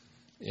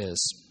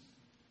is.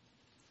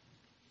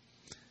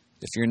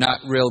 If you're not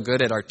real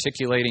good at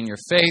articulating your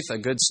faith, a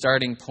good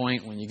starting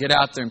point when you get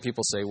out there and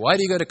people say, "Why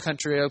do you go to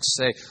Country Oaks?"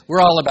 Say, "We're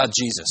all about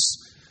Jesus."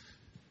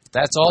 If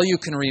that's all you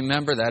can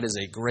remember, that is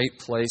a great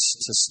place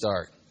to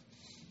start.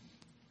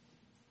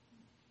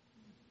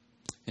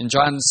 In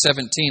John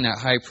 17, that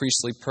high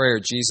priestly prayer,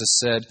 Jesus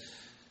said,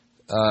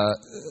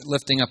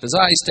 lifting up his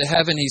eyes to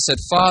heaven, he said,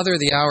 "Father,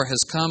 the hour has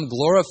come.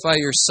 Glorify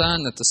your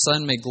Son, that the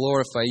Son may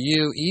glorify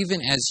you,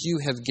 even as you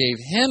have gave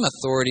him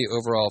authority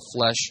over all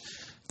flesh,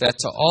 that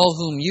to all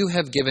whom you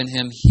have given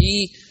him,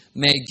 he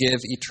may give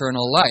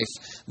eternal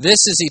life. This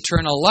is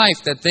eternal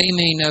life, that they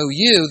may know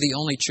you, the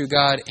only true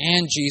God,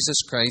 and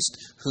Jesus Christ,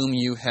 whom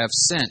you have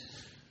sent."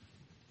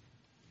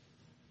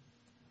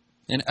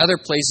 In other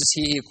places,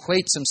 he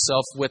equates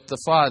himself with the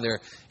Father.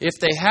 If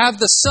they have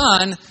the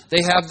Son,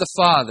 they have the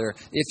Father.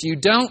 If you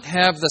don't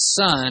have the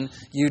Son,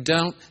 you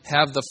don't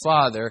have the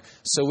Father.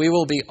 So we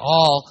will be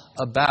all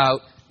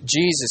about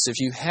Jesus. If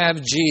you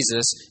have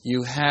Jesus,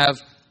 you have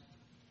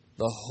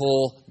the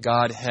whole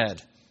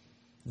Godhead.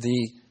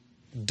 The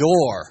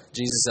door.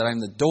 Jesus said, "I'm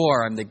the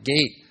door, I'm the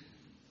gate."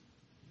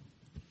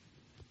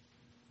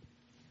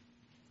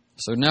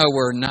 So no,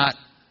 we're not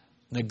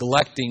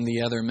neglecting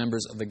the other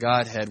members of the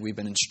Godhead. We've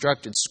been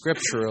instructed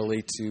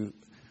scripturally to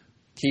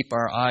keep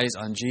our eyes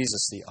on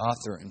Jesus, the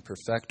author and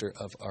perfecter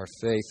of our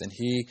faith, and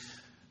he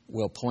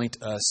will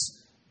point us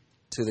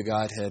to the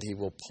Godhead. He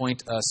will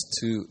point us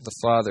to the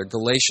Father.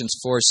 Galatians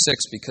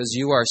 4:6, "Because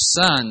you are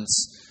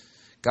sons,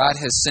 God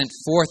has sent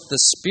forth the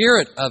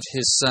Spirit of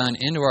His Son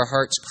into our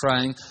hearts,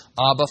 crying,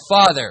 'Abba,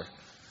 Father.'"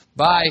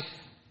 By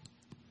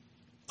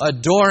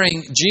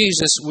adoring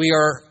Jesus, we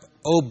are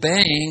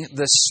obeying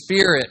the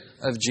Spirit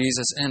of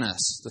Jesus in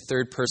us, the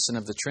third person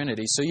of the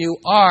Trinity. So you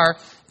are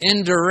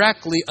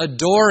indirectly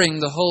adoring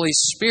the Holy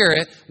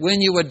Spirit when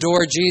you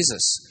adore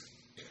Jesus.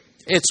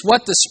 It's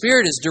what the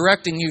Spirit is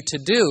directing you to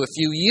do. If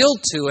you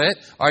yield to it,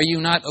 are you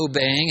not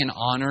obeying and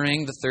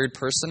honoring the third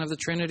person of the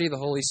Trinity, the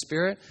Holy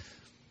Spirit?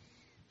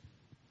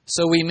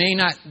 So we may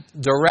not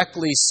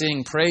directly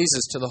sing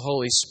praises to the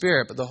Holy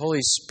Spirit, but the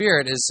Holy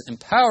Spirit is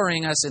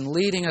empowering us and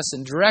leading us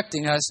and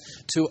directing us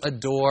to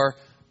adore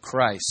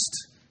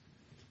Christ.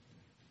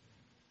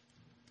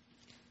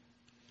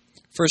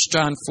 1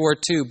 John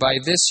 4:2, "By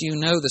this you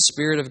know the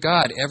Spirit of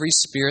God. Every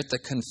spirit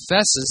that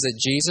confesses that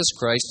Jesus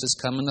Christ has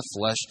come in the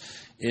flesh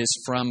is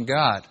from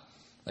God."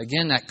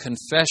 Again, that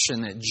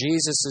confession that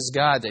Jesus is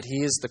God, that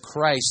He is the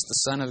Christ,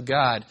 the Son of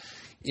God,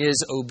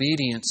 is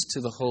obedience to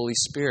the Holy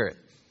Spirit.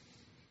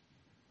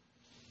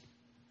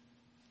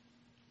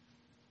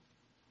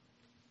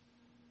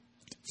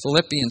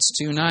 Philippians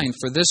 2:9,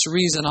 "For this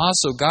reason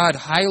also God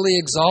highly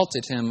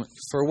exalted Him."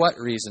 For what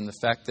reason? The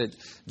fact that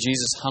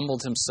Jesus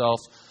humbled Himself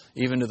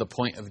even to the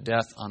point of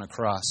death on a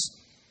cross.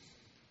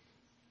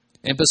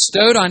 "And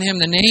bestowed on Him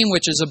the name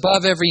which is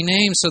above every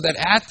name, so that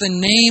at the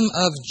name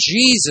of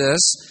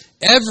Jesus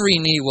every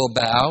knee will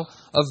bow,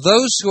 of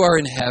those who are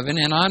in heaven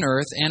and on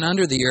earth and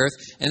under the earth,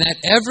 and that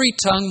every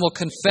tongue will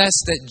confess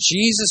that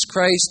Jesus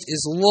Christ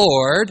is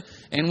Lord."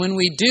 And when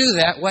we do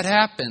that, what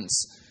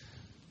happens?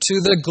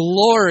 To the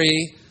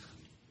glory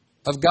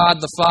of God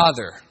the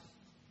Father.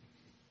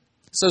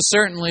 So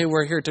certainly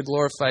we're here to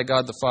glorify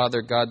God the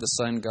Father, God the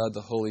Son, God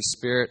the Holy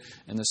Spirit,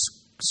 and the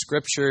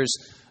Scriptures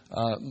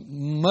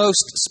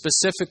most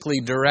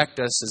specifically direct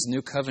us as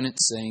New Covenant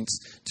saints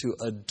to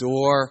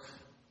adore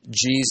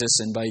Jesus,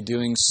 and by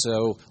doing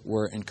so,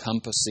 we're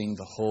encompassing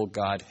the whole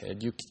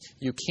Godhead. You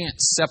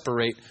can't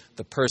separate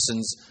the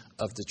persons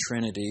of the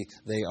Trinity.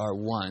 They are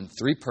one.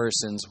 3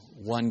 persons,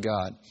 one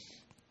God.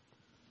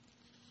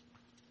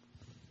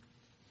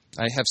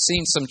 I have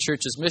seen some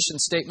churches' mission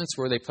statements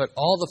where they put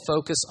all the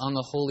focus on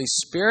the Holy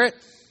Spirit.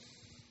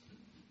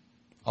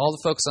 All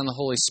the focus on the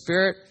Holy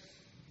Spirit.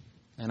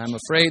 And I'm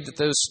afraid that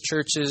those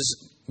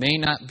churches may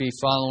not be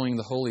following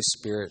the Holy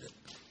Spirit.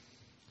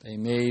 They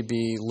may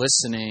be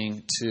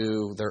listening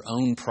to their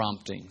own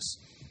promptings.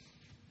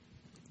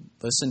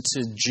 Listen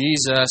to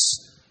Jesus,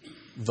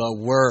 the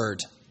Word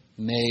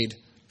made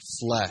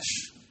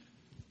flesh.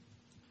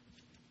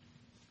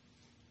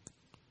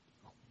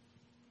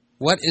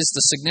 What is the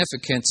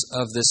significance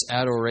of this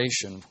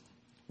adoration?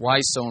 Why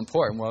so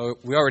important? Well,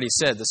 we already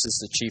said this is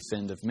the chief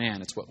end of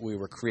man. It's what we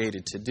were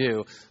created to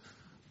do.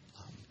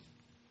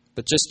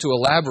 But just to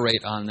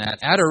elaborate on that,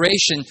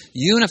 adoration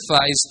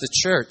unifies the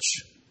church.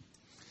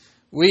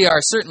 We are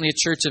certainly a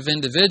church of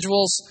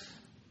individuals,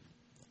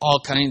 all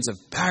kinds of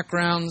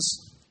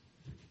backgrounds,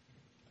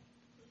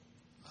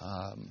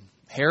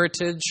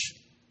 heritage,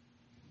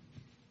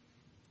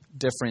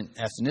 different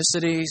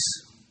ethnicities,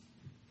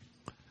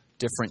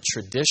 different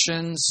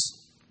traditions.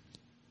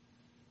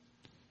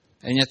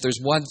 And yet there's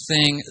one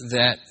thing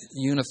that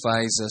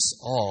unifies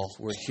us all.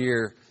 We're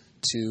here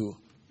to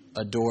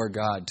adore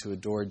God, to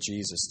adore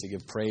Jesus, to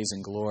give praise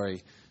and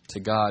glory to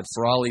God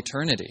for all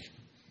eternity.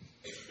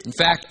 In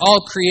fact, all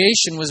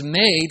creation was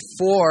made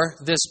for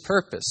this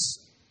purpose.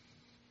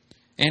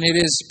 And it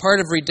is part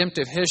of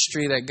redemptive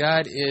history that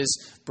God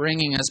is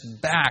bringing us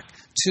back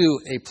to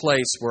a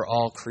place where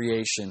all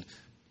creation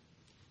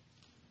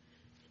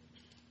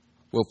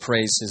will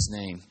praise His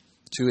name,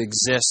 to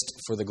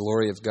exist for the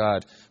glory of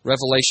God.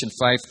 Revelation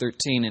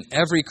 5:13, and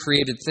every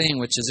created thing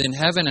which is in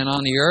heaven and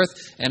on the earth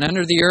and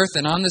under the earth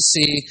and on the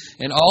sea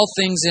and all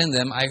things in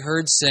them, I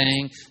heard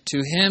saying, to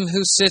Him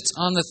who sits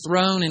on the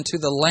throne and to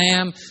the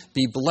Lamb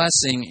be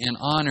blessing and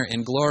honor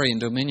and glory and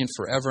dominion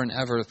forever and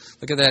ever.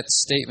 Look at that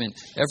statement.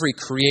 Every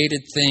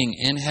created thing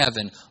in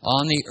heaven,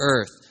 on the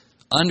earth,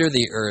 under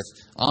the earth,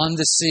 on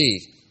the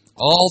sea,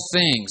 all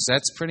things.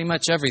 That's pretty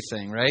much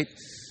everything, right?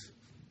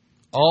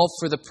 All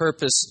for the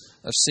purpose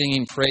of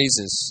singing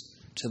praises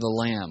to the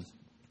Lamb.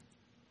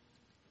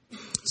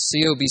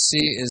 COBC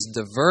is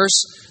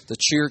diverse. The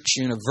Church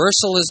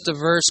Universal is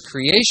diverse.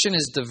 Creation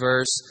is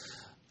diverse.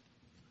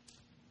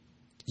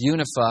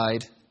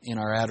 Unified in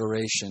our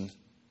adoration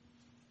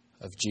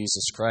of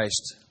Jesus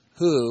Christ,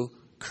 who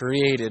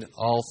created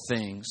all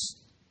things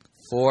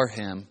for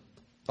Him,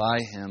 by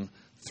Him,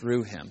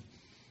 through Him.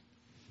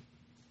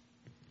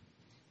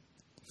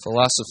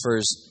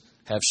 Philosophers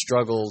have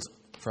struggled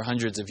for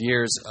hundreds of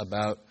years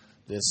about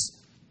this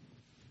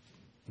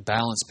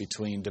balance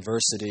between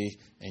diversity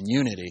and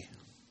unity.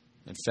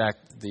 In fact,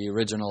 the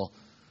original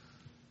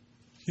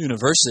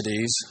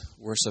universities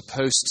were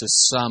supposed to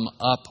sum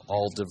up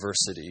all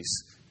diversities.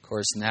 Of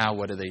course, now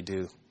what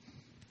do?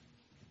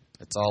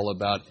 It's all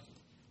about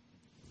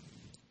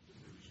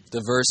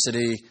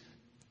diversity,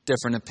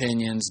 different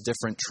opinions,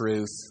 different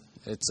truth.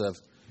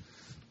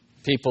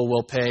 People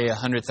will pay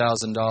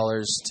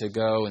 $100,000 to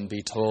go and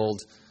be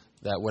told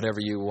that whatever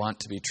you want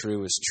to be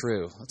true is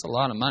true. That's a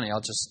lot of money.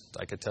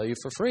 I could tell you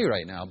for free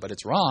right now, but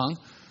it's wrong.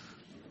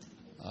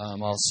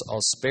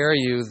 I'll spare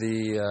you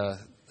the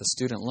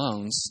student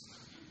loans.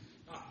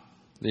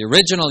 The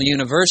original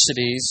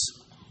universities,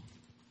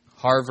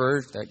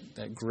 Harvard,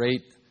 that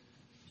great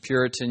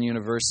Puritan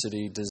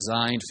university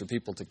designed for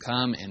people to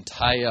come and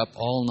tie up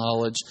all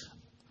knowledge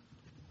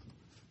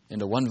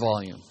into one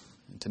volume,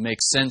 and to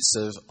make sense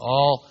of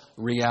all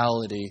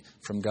reality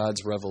from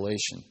God's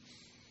revelation.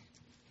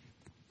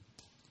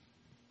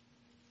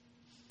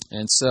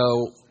 And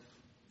so,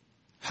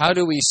 how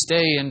do we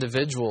stay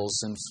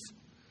individuals and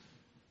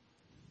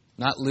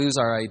not lose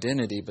our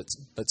identity,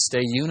 but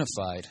stay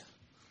unified?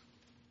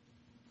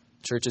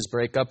 Churches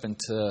break up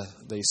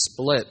they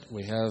split.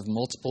 We have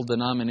multiple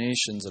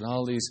denominations and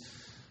all these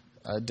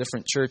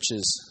different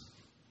churches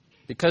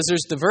because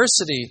there's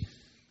diversity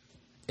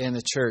in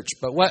the church.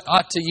 But what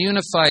ought to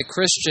unify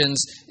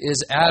Christians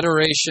is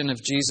adoration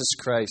of Jesus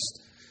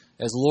Christ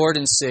as Lord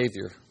and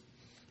Savior.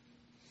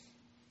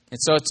 And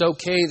so it's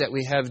okay that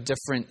we have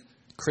different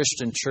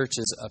Christian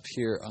churches up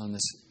here on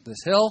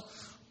this hill.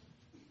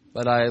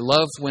 But I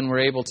love when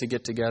we're able to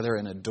get together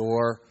and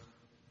adore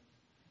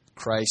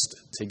Christ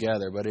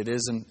together. But it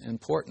is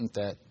important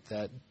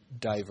that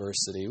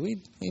diversity.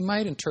 We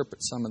might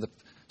interpret some of the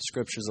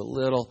Scriptures a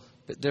little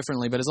bit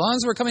differently. But as long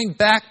as we're coming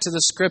back to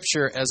the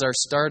Scripture as our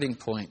starting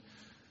point,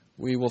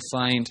 we will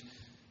find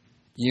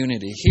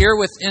unity. Here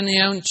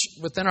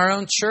within our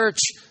own church,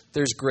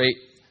 there's great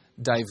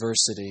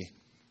diversity.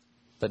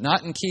 But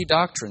not in key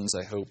doctrines,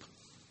 I hope.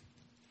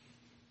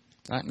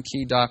 Not in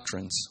key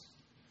doctrines.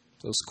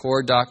 Those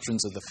core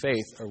doctrines of the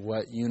faith are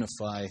what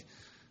unify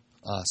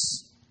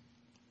us.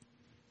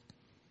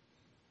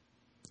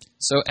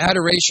 So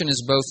adoration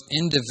is both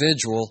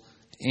individual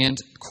and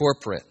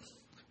corporate.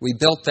 We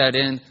built that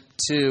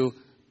into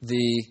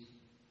the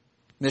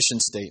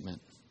mission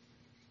statement.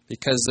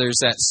 Because there's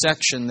that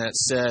section that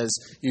says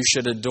you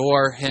should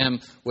adore Him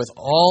with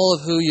all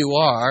of who you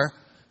are.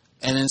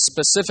 And then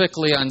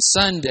specifically on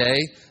Sunday,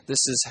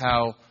 this is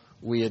how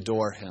we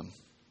adore Him.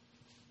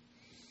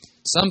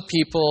 Some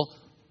people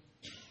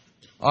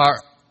are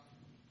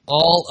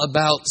all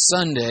about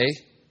Sunday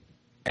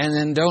and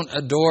then don't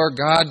adore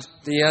God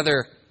the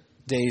other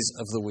days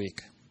of the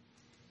week.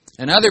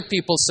 And other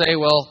people say,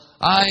 well,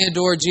 I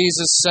adore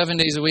Jesus 7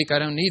 days a week. I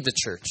don't need the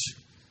church.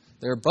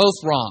 They're both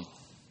wrong.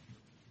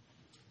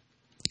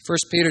 1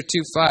 Peter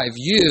 2:5,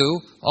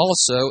 you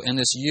also, and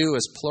this you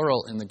is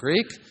plural in the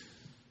Greek.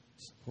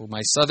 Oh,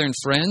 my southern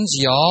friends,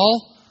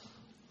 y'all,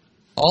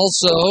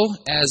 Also,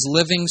 as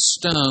living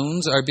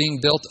stones are being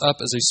built up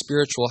as a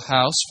spiritual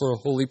house for a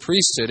holy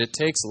priesthood. It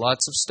takes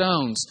lots of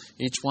stones,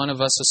 each one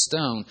of us a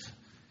stone.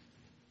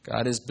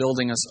 God is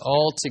building us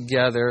all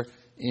together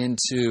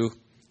into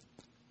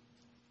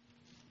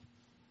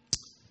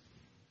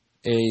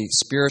a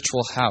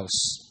spiritual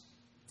house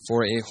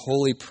for a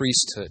holy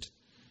priesthood,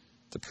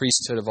 the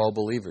priesthood of all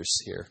believers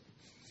here,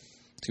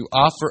 to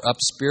offer up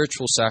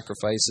spiritual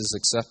sacrifices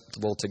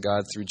acceptable to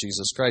God through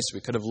Jesus Christ.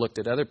 We could have looked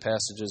at other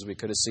passages. We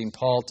could have seen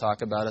Paul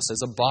talk about us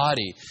as a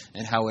body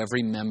and how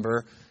every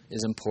member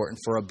is important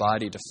for a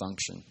body to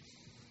function.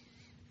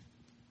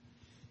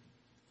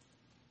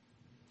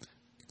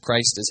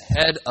 Christ is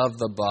head of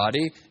the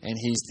body, and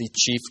He's the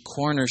chief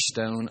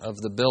cornerstone of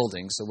the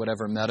building. So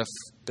whatever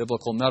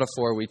biblical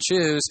metaphor we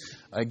choose,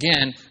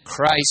 again,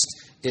 Christ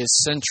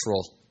is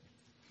central.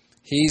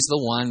 He's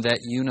the one that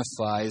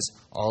unifies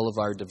all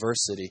of our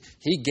diversity.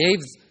 He gave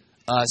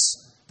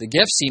us the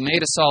gifts. He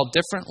made us all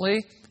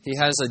differently. He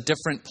has a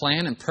different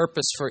plan and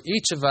purpose for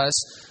each of us.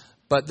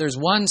 But there's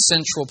one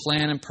central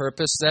plan and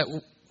purpose that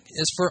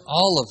is for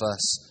all of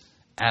us: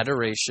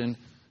 adoration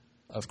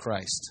of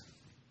Christ.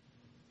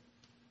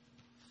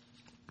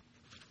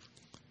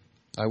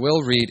 I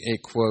will read a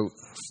quote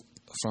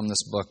from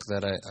this book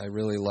that I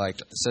really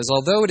liked. It says,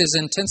 "Although it is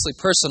intensely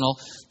personal,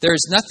 there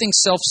is nothing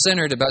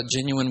self-centered about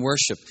genuine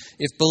worship.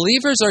 If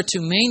believers are to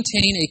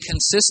maintain a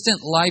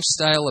consistent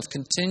lifestyle of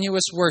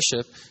continuous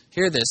worship,"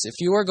 hear this, if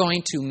you are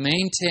going to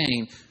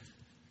maintain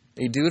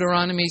a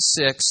Deuteronomy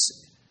 6,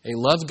 a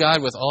love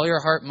God with all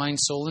your heart, mind,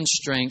 soul, and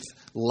strength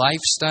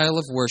lifestyle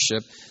of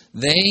worship,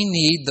 they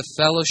need the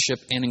fellowship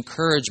and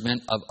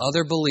encouragement of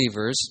other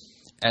believers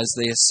as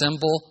they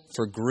assemble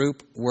for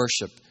group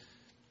worship.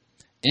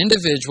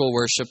 Individual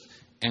worship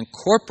and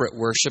corporate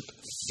worship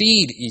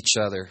feed each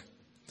other.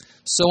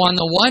 So on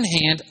the one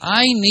hand,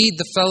 I need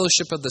the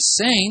fellowship of the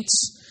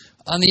saints.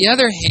 On the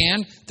other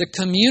hand, the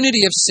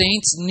community of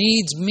saints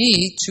needs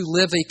me to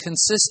live a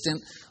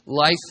consistent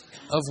life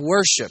of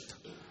worship.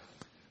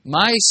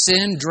 My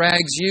sin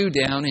drags you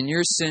down, and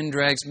your sin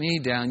drags me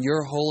down.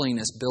 Your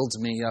holiness builds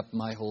me up.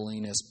 My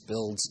holiness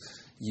builds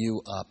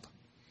you up.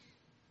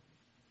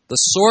 The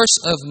source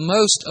of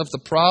most of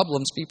the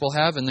problems people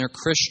have in their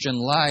Christian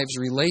lives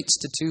relates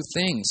to two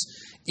things.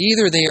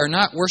 Either they are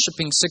not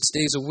worshiping 6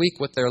 days a week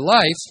with their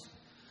life,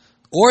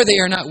 or they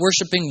are not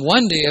worshiping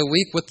 1 day a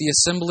week with the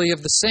assembly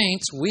of the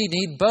saints. We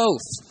need both.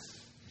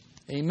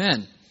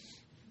 Amen.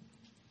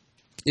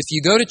 If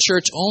you go to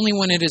church only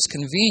when it is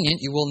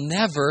convenient, you will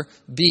never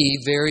be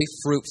very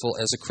fruitful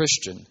as a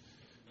Christian.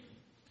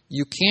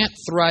 You can't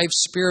thrive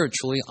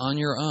spiritually on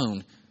your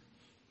own.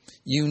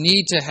 You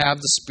need to have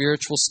the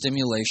spiritual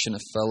stimulation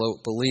of fellow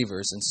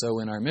believers. And so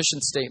in our mission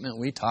statement,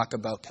 we talk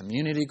about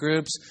community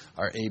groups,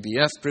 our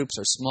ABF groups,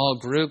 our small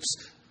groups.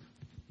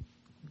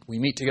 We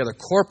meet together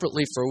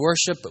corporately for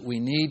worship, but we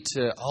need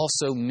to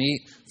also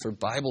meet for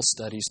Bible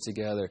studies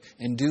together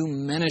and do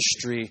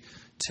ministry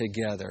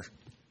together.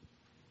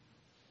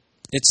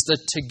 It's the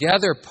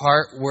together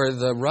part where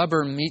the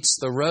rubber meets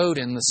the road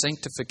and the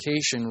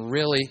sanctification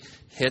really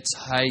hits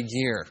high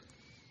gear.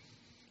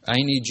 I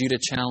need you to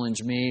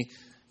challenge me.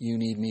 You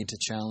need me to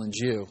challenge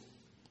you.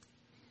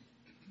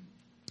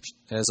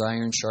 As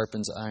iron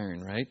sharpens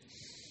iron, right?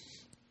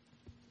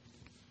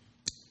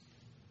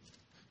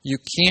 You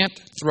can't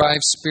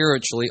thrive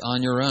spiritually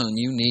on your own.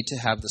 You need to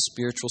have the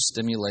spiritual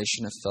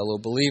stimulation of fellow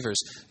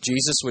believers.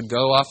 Jesus would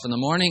go off in the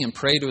morning and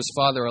pray to His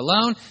Father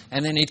alone,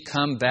 and then He'd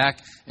come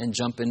back and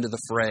jump into the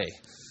fray.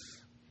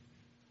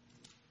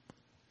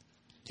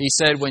 He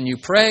said, when you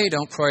pray,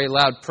 don't pray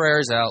loud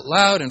prayers out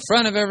loud in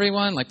front of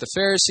everyone like the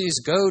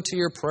Pharisees. Go to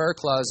your prayer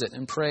closet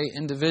and pray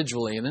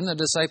individually. And then the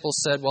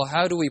disciples said, well,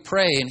 how do we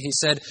pray? And He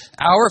said,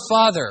 Our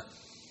Father.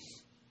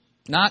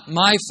 Not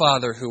my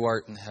Father who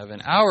art in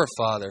heaven. Our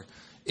Father.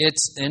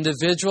 It's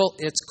individual,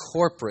 it's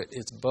corporate,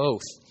 it's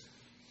both.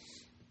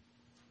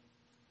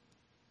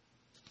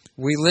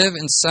 We live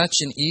in such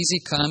an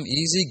easy-come,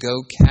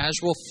 easy-go,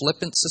 casual,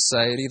 flippant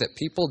society that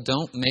people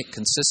don't make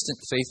consistent,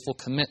 faithful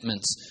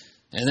commitments.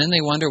 And then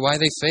they wonder why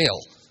they fail.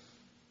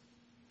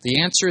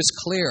 The answer is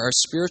clear. Our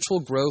spiritual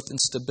growth and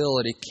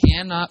stability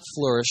cannot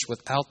flourish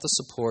without the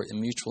support and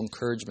mutual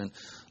encouragement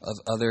of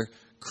other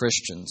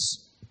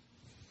Christians.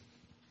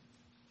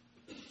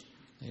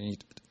 And he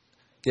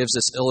gives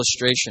this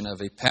illustration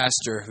of a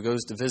pastor who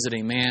goes to visit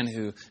a man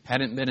who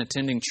hadn't been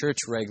attending church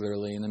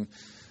regularly and then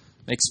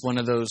makes one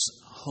of those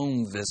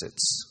home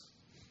visits,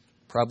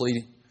 probably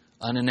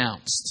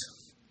unannounced.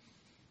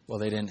 Well,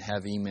 they didn't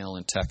have email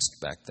and text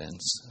back then.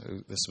 So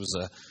this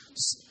was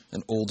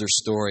an older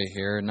story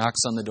here.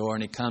 Knocks on the door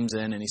and he comes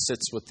in and he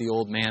sits with the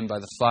old man by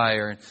the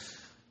fire and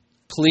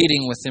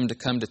pleading with him to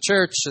come to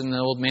church. And the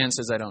old man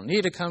says, I don't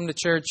need to come to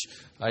church.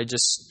 I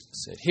just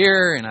sit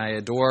here and I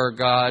adore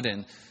God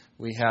and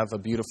we have a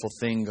beautiful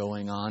thing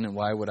going on. And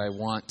why would I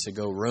want to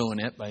go ruin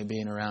it by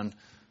being around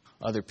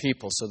other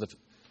people? So the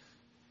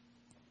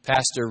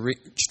pastor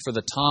reached for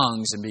the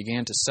tongs and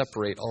began to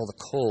separate all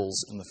the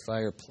coals in the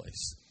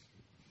fireplace.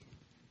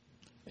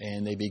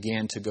 And they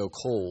began to go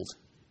cold.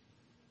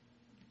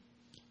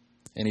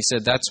 And he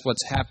said, that's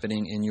what's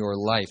happening in your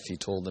life, he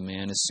told the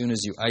man. As soon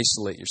as you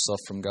isolate yourself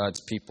from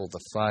God's people, the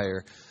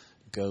fire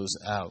goes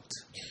out.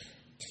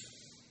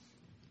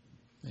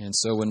 And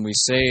so when we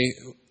say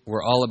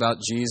we're all about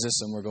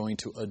Jesus and we're going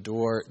to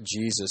adore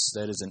Jesus,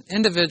 that is an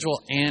individual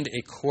and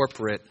a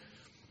corporate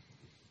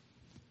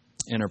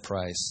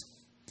enterprise.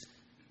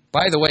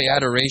 By the way,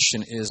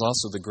 adoration is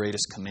also the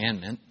greatest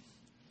commandment.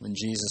 When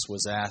Jesus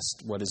was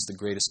asked, what is the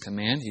greatest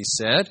command? He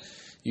said,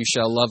 you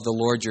shall love the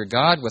Lord your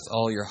God with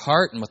all your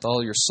heart and with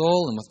all your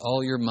soul and with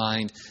all your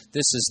mind.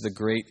 This is the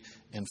great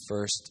and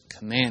first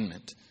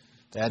commandment.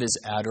 That is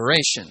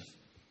adoration.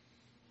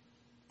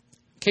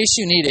 In case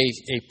you need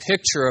a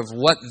picture of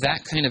what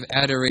that kind of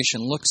adoration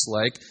looks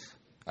like,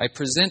 I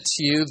present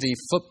to you the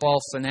football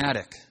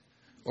fanatic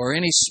or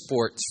any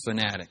sports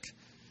fanatic.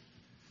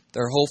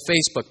 Their whole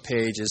Facebook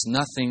page is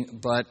nothing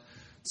but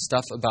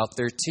stuff about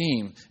their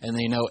team. And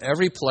they know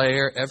every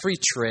player, every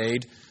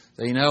trade.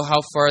 They know how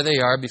far they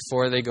are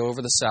before they go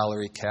over the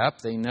salary cap.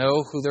 They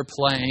know who they're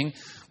playing,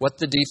 what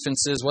the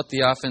defense is, what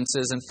the offense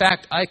is. In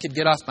fact, I could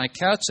get off my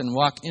couch and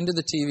walk into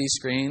the TV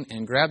screen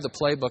and grab the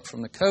playbook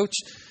from the coach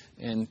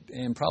and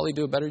probably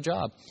do a better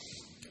job.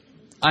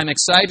 I'm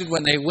excited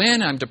when they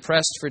win. I'm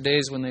depressed for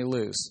days when they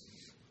lose.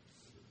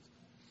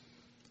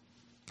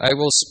 I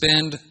will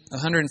spend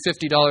 $150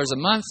 a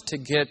month to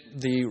get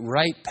the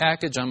right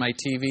package on my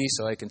TV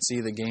so I can see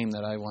the game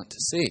that I want to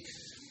see.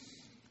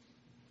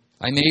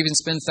 I may even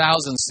spend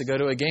thousands to go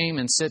to a game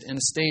and sit in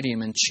a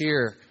stadium and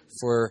cheer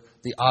for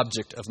the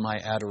object of my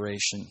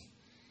adoration.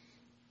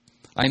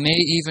 I may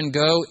even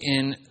go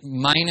in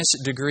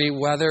 -degree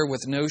weather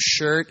with no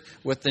shirt,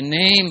 with the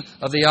name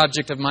of the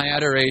object of my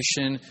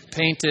adoration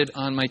painted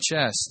on my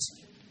chest.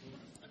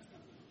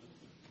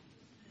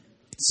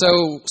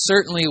 So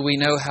certainly we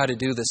know how to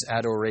do this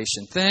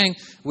adoration thing.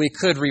 We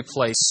could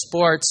replace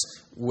sports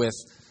with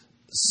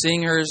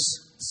singers,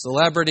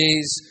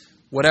 celebrities,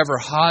 whatever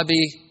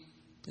hobby.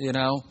 You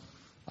know,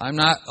 I'm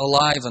not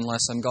alive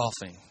unless I'm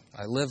golfing.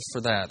 I live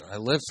for that. I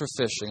live for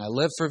fishing. I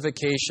live for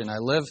vacation. I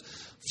live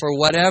for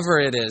whatever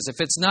it is.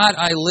 If it's not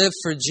I live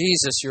for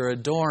Jesus, you're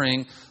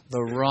adoring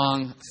the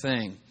wrong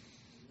thing.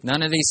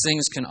 None of these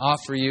things can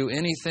offer you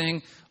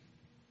anything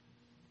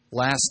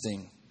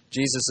lasting.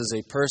 Jesus is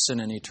a person,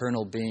 an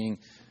eternal being.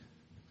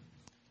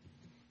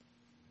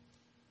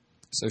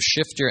 So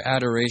shift your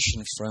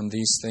adoration from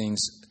these things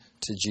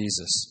to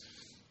Jesus.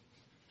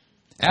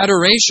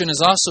 Adoration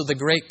is also the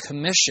Great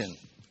Commission.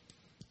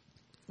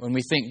 When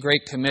we think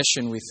Great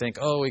Commission, we think,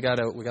 oh, we got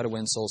to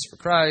win souls for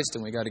Christ,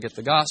 and we got to get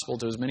the gospel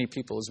to as many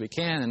people as we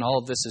can, and all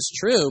of this is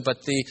true.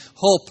 But the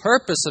whole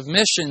purpose of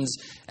missions,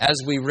 as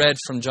we read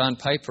from John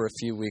Piper a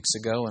few weeks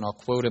ago, and I'll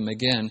quote him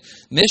again,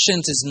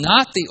 missions is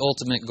not the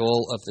ultimate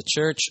goal of the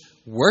church.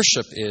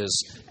 Worship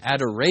is.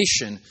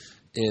 Adoration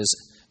is.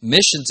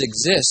 Missions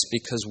exist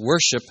because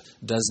worship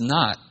does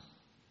not.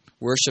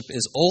 Worship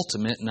is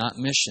ultimate, not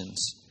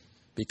missions.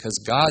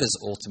 Because God is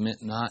ultimate,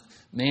 not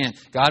man.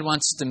 God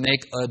wants to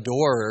make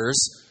adorers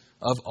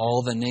of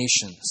all the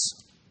nations.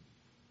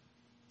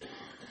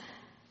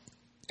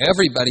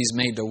 Everybody's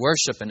made to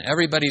worship, and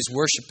everybody's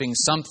worshiping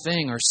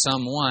something or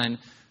someone.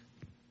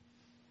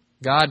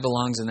 God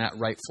belongs in that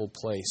rightful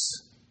place.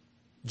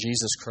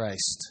 Jesus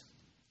Christ.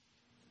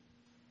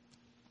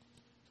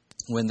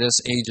 When this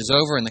age is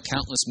over and the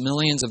countless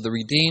millions of the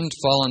redeemed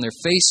fall on their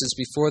faces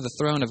before the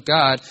throne of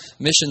God,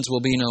 missions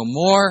will be no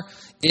more.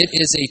 It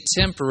is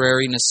a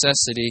temporary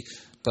necessity,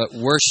 but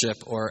worship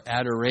or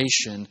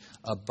adoration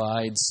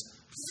abides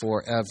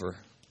forever.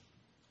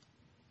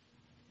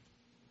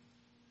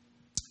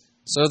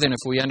 So then, if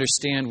we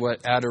understand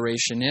what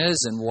adoration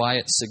is and why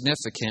it's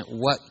significant,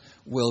 what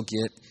will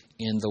get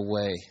in the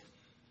way?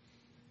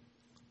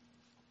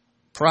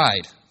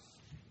 Pride.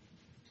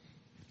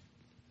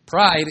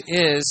 Pride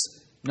is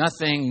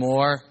nothing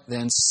more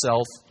than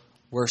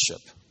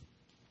self-worship.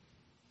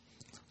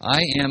 I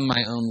am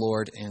my own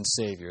Lord and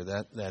Savior.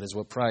 That is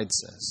what pride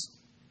says.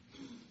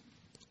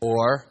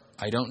 Or,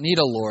 I don't need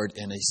a Lord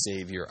and a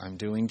Savior. I'm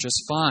doing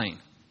just fine.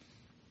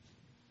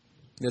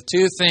 The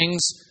two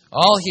things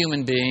all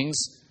human beings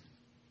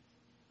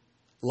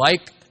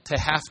like to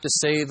have to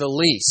say the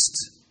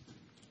least.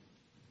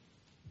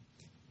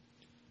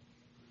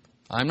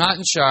 I'm not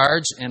in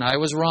charge and I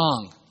was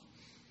wrong.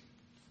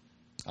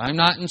 I'm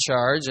not in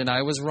charge and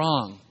I was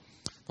wrong.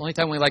 The only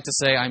time we like to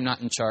say I'm not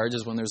in charge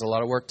is when there's a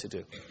lot of work to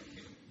do.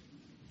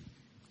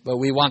 But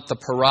we want the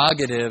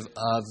prerogative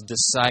of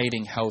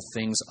deciding how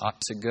things ought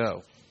to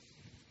go.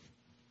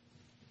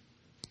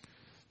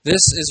 This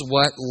is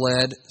what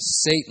led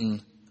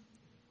Satan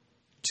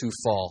to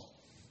fall.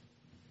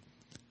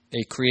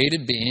 A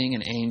created being,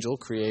 an angel,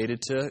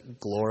 created to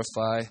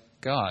glorify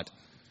God.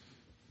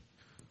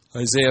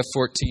 Isaiah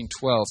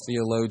 14:12,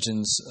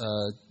 theologians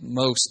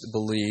most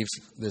believe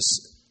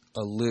this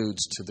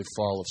alludes to the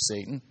fall of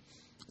Satan.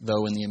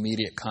 Though in the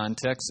immediate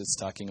context it's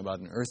talking about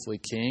an earthly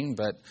king,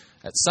 but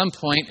at some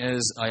point,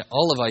 as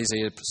all of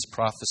Isaiah's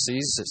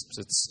prophecies,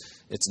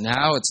 it's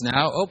now,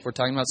 oh, we're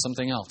talking about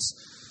something else.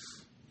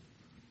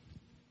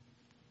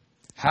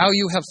 How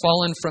you have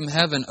fallen from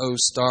heaven, O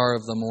star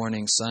of the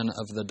morning, son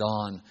of the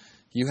dawn.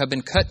 You have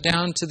been cut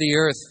down to the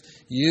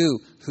earth, you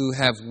who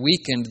have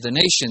weakened the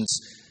nations.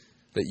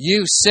 But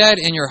you said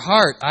in your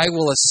heart, I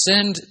will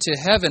ascend to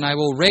heaven. I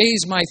will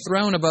raise my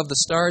throne above the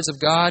stars of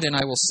God, and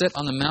I will sit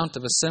on the mount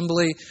of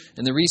assembly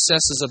in the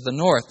recesses of the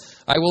north.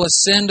 I will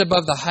ascend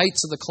above the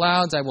heights of the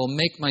clouds. I will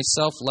make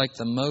myself like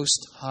the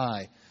Most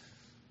High.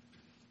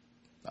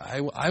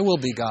 I will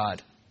be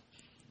God.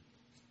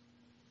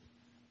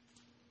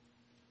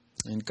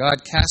 And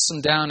God casts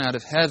him down out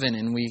of heaven,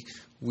 and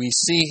we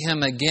see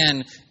him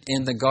again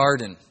in the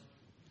garden,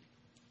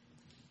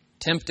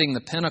 tempting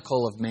the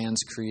pinnacle of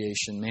man's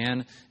creation,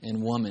 man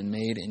and woman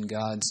made in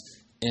God's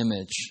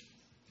image.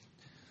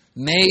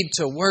 Made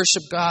to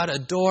worship God,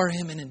 adore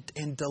Him,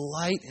 and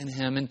delight in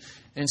Him.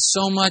 And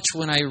so much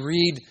when I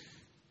read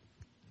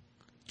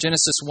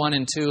Genesis 1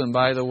 and 2, and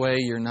by the way,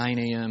 your 9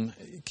 a.m.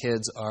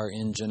 kids are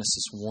in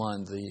Genesis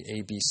 1, the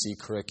ABC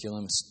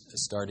curriculum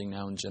is starting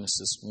now in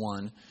Genesis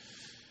 1.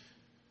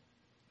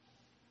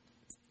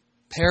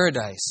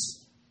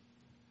 Paradise,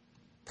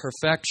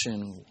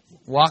 perfection,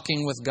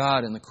 walking with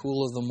God in the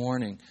cool of the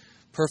morning,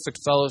 perfect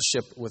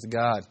fellowship with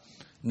God,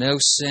 no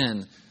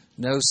sin,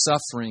 no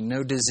suffering,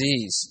 no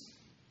disease.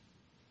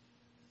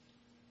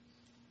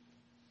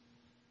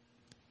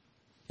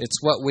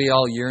 It's what we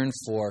all yearn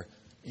for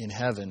in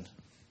heaven.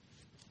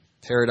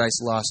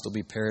 Paradise lost will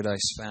be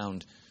paradise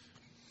found.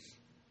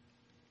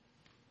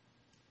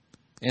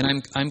 And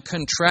I'm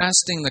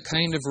contrasting the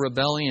kind of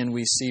rebellion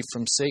we see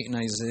from Satan,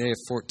 Isaiah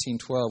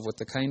 14:12, with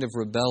the kind of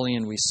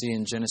rebellion we see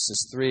in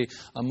Genesis 3,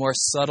 a more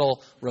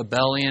subtle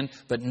rebellion,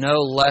 but no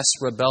less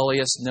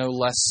rebellious, no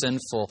less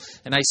sinful.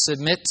 And I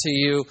submit to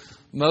you,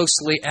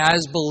 mostly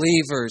as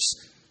believers,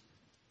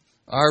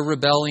 our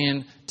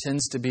rebellion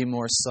tends to be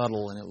more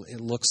subtle, and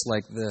it looks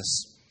like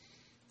this.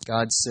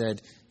 God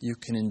said, you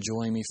can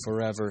enjoy me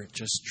forever,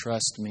 just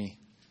trust me.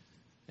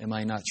 Am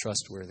I not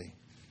trustworthy?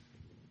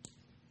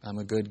 I'm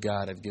a good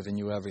God. I've given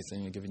you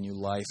everything. I've given you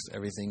life,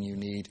 everything you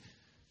need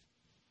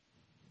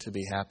to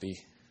be happy.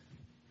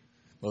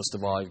 Most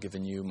of all, I've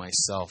given you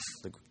myself,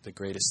 the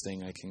greatest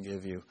thing I can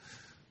give you.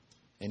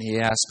 And He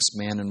asks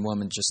man and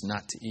woman just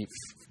not to eat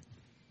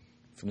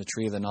from the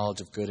tree of the knowledge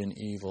of good and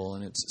evil.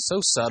 And it's so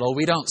subtle.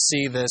 We don't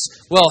see this,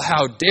 well,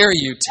 how dare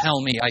you tell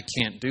me I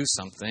can't do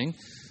something?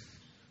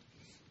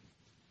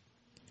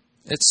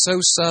 It's so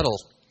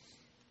subtle.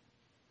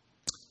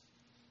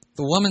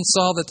 The woman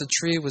saw that the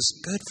tree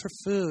was good for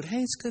food.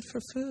 Hey, it's good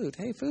for food.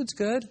 Hey, food's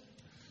good.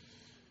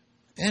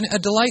 And a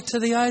delight to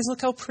the eyes.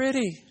 Look how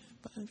pretty.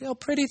 How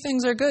pretty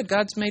things are good.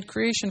 God's made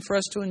creation for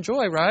us to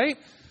enjoy, right?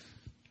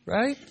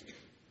 Right?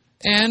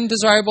 And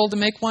desirable to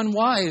make one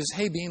wise.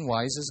 Hey, being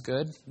wise is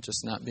good.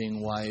 Just not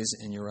being wise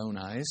in your own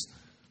eyes.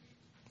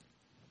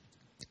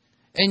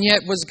 And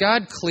yet, was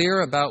God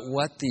clear about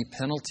what the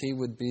penalty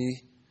would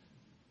be?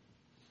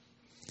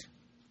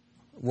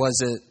 Was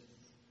it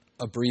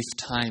a brief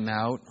time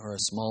out or a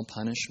small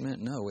punishment?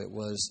 No, it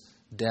was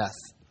death.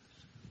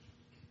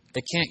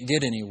 It can't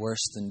get any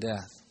worse than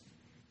death.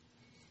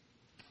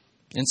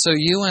 And so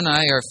you and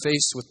I are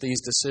faced with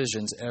these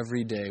decisions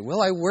every day.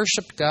 Will I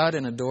worship God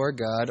and adore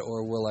God,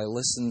 or will I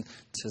listen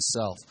to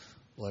self?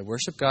 Will I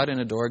worship God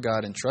and adore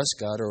God and trust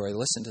God, or will I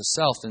listen to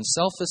self? And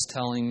self is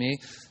telling me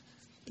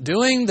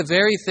doing the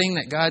very thing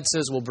that God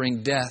says will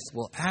bring death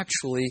will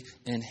actually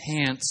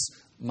enhance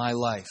my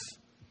life.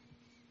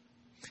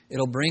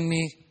 It'll bring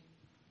me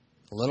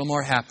a little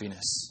more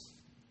happiness.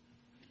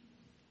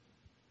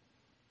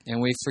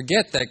 And we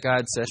forget that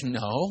God said,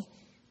 no,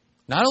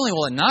 not only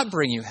will it not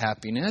bring you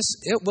happiness,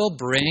 it will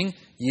bring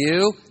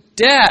you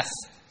death.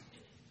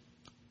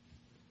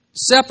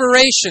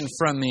 Separation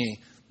from me.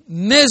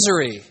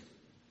 Misery.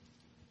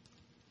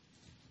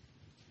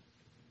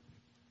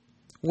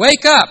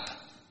 Wake up.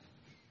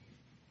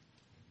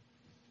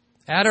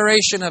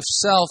 Adoration of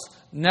self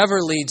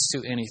never leads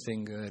to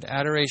anything good.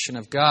 Adoration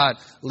of God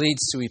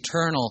leads to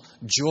eternal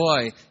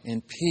joy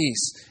and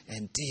peace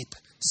and deep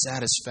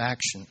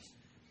satisfaction.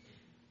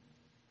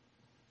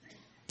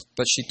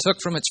 But she took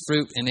from its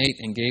fruit and ate,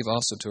 and gave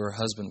also to her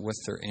husband with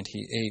her, and he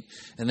ate.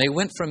 And they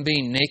went from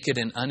being naked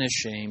and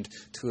unashamed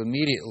to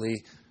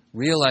immediately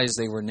realize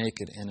they were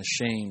naked and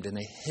ashamed, and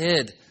they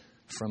hid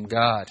from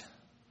God.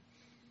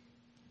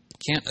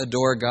 You can't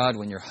adore God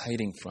when you're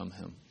hiding from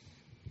Him.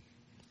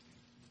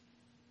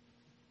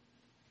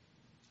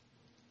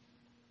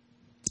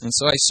 And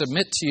so I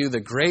submit to you the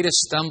greatest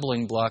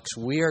stumbling blocks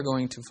we are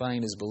going to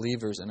find as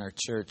believers in our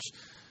church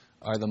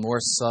are the more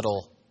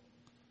subtle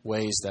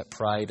ways that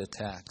pride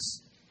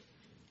attacks.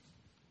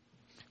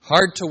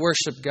 Hard to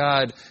worship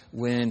God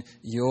when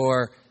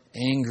you're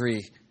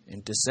angry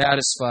and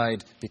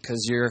dissatisfied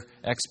because your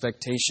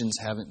expectations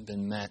haven't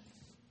been met.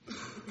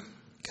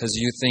 Because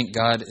you think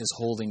God is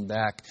holding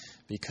back.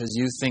 Because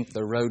you think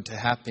the road to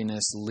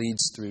happiness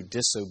leads through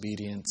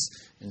disobedience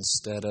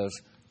instead of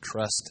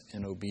trust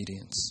and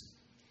obedience.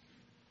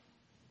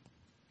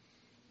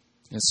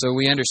 And so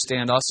we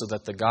understand also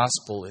that the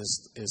gospel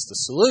is the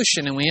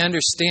solution. And we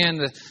understand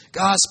the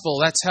gospel.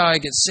 That's how I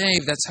get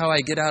saved. That's how I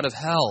get out of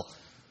hell.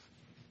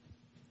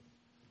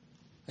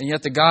 And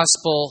yet the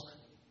gospel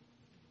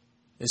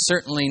is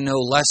certainly no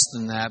less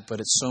than that, but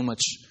it's so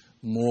much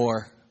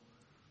more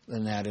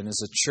than that. And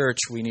as a church,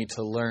 we need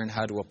to learn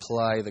how to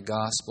apply the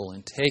gospel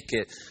and take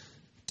it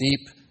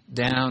deep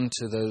down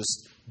to those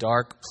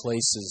dark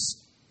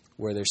places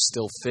where there's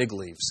still fig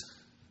leaves,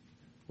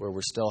 where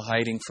we're still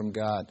hiding from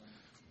God.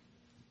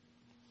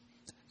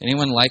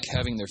 Anyone like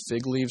having their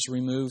fig leaves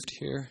removed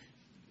here?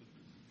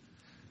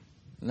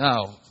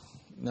 No,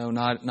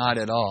 not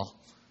at all.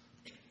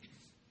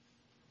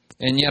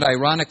 And yet,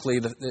 ironically,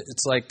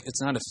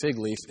 it's not a fig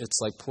leaf, it's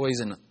like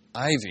poison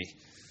ivy.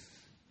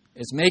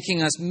 It's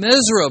making us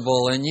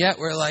miserable, and yet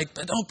we're like,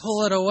 but don't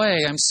pull it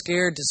away. I'm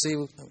scared to see,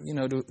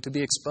 to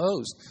be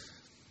exposed.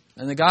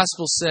 And the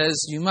gospel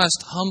says you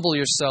must humble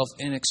yourself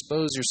and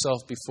expose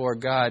yourself before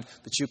God,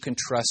 but you can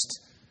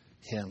trust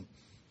Him.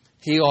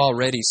 He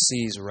already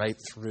sees right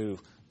through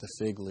the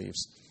fig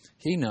leaves.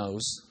 He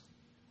knows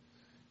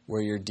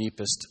where your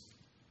deepest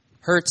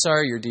hurts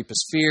are, your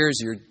deepest fears,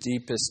 your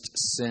deepest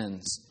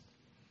sins.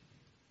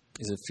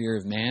 Is it fear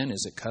of man?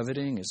 Is it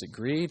coveting? Is it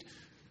greed?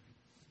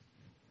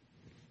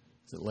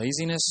 Is it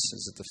laziness?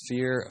 Is it the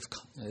fear of?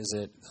 Is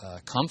it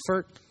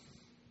comfort?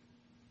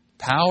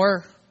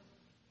 Power?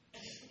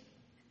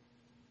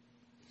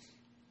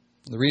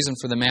 The reason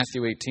for the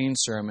Matthew 18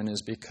 sermon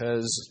is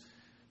because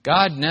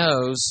God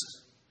knows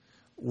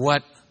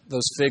what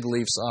those fig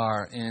leaves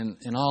are, and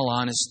in all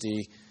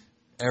honesty,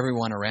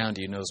 everyone around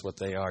you knows what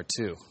they are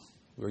too.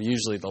 We're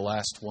usually the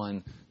last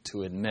one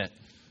to admit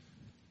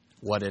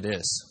what it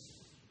is.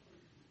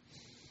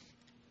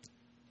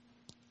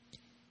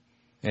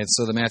 And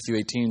so the Matthew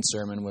 18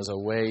 sermon was a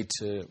way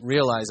to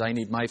realize I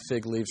need my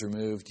fig leaves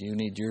removed, you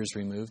need yours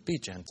removed. Be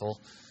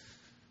gentle.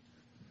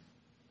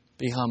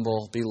 Be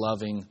humble. Be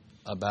loving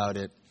about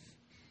it.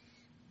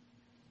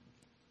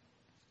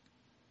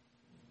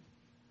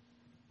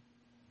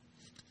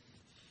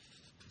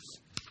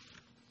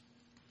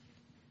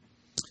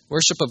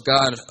 Worship of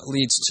God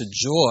leads to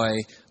joy.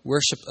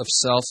 Worship of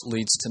self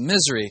leads to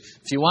misery.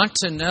 If you want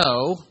to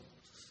know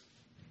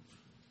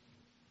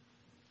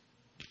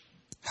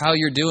how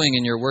you're doing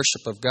in your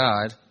worship of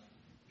God,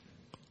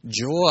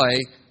 joy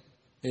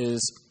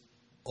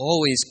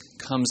always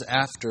comes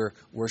after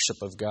worship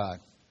of God.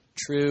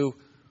 True,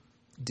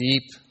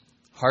 deep,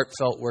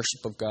 heartfelt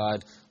worship of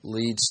God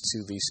leads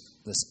to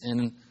this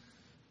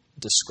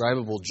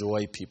indescribable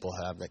joy people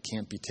have that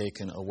can't be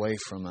taken away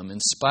from them. In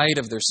spite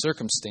of their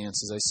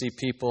circumstances, I see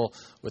people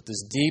with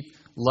this deep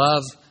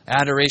love,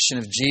 adoration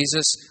of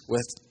Jesus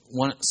with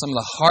some of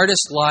the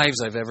hardest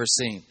lives I've ever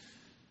seen.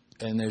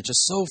 And they're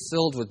just so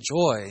filled with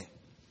joy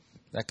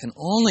that can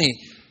only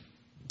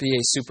be a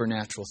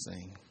supernatural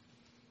thing.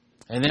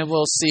 And then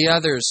we'll see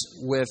others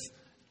with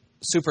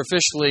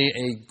superficially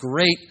a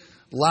great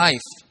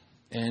life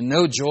and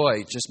no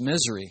joy, just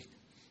misery.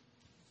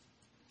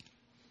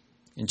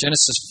 In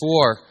Genesis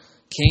 4,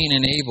 Cain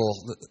and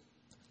Abel,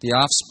 the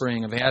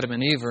offspring of Adam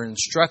and Eve, are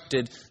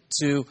instructed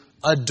to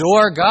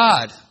adore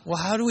God. Well,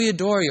 how do we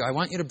adore you? I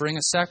want you to bring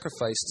a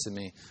sacrifice to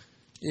me.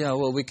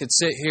 We could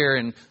sit here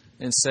and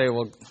say,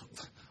 well,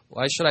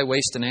 why should I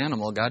waste an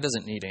animal? God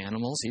doesn't need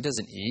animals. He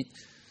doesn't eat.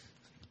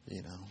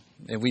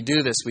 If we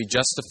do this, we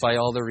justify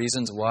all the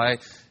reasons why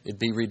it'd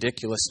be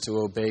ridiculous to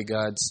obey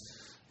God's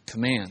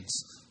commands.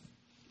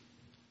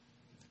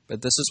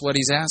 But this is what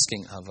He's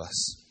asking of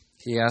us.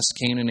 He asked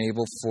Cain and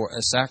Abel for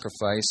a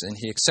sacrifice, and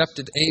He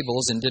accepted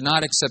Abel's and did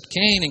not accept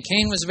Cain, and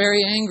Cain was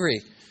very angry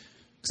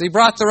because he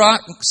brought the wrong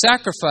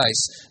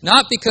sacrifice.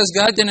 Not because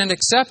God didn't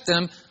accept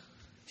them.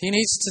 He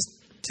needs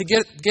to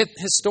get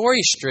his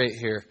story straight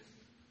here.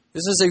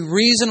 This is a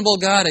reasonable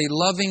God, a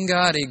loving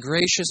God, a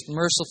gracious,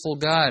 merciful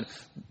God.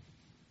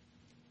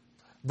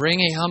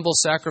 Bring a humble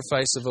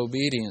sacrifice of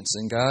obedience,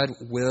 and God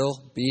will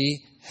be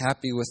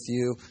happy with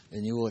you,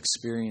 and you will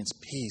experience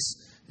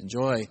peace and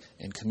joy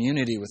and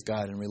community with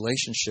God and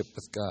relationship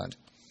with God.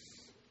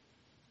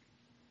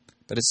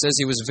 But it says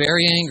he was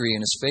very angry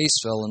and his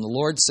face fell, and the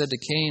Lord said to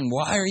Cain,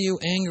 "Why are you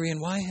angry,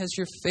 and why has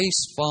your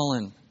face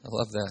fallen?" I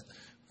love that.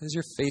 Why has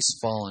your face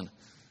fallen?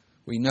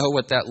 We know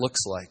what that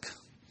looks like.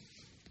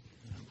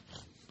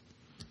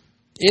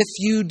 If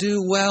you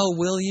do well,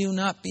 will you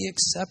not be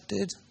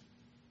accepted?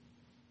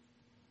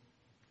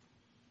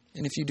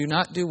 And if you do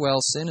not do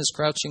well, sin is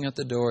crouching at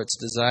the door. Its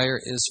desire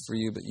is for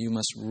you, but you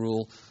must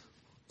rule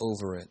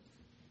over it.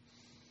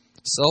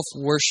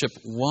 Self-worship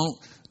won't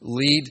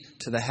lead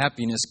to the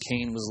happiness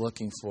Cain was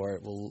looking for.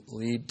 It will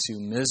lead to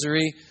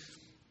misery.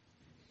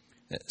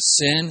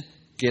 Sin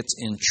gets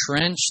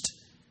entrenched.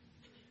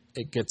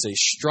 It gets a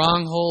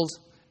stronghold.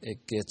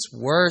 It gets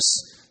worse.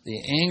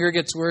 The anger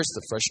gets worse.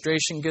 The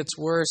frustration gets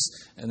worse.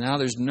 And now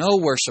there's no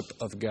worship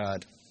of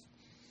God.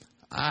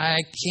 I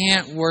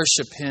can't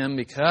worship Him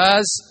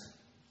because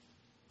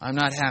I'm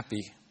not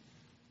happy.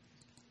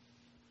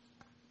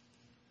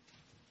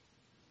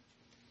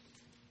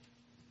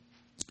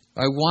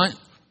 I want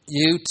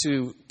you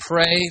to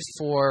pray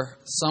for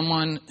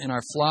someone in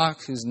our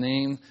flock whose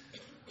name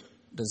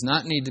does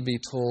not need to be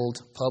told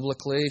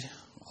publicly,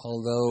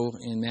 although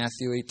in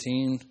Matthew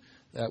 18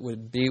 that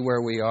would be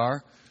where we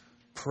are.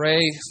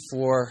 pray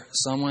for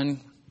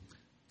someone.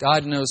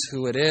 God knows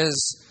who it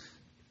is.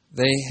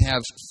 They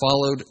have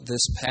followed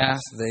this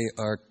path. They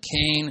are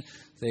Cain.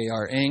 They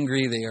are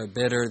angry. They are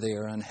bitter. They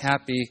are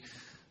unhappy.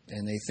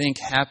 And they think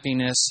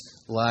happiness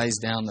lies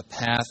down the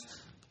path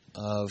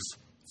of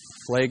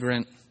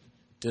flagrant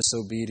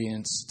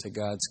disobedience to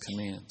God's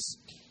commands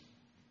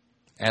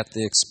at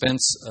the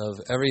expense of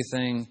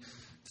everything,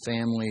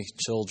 family,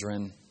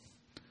 children,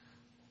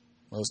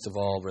 most of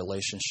all,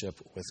 relationship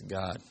with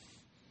God.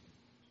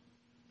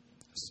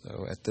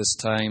 So at this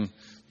time,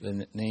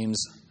 the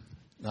name's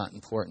not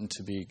important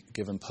to be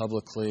given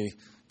publicly.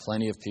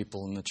 Plenty of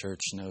people in the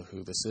church know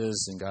who this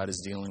is, and God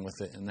is dealing with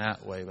it in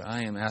that way. But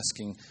I am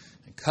asking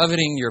and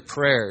coveting your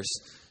prayers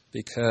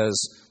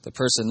because the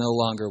person no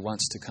longer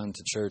wants to come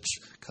to church,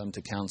 come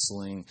to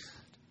counseling,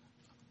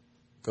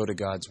 go to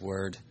God's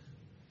Word,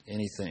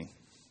 anything.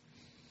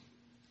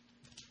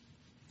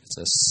 It's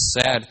a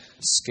sad,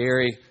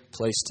 scary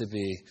place to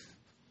be,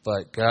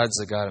 but God's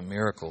a God of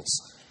miracles.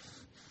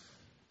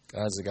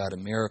 God's a God of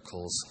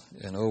miracles,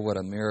 and oh, what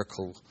a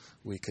miracle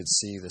we could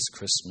see this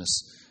Christmas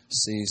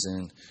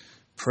season.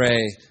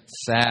 Pray,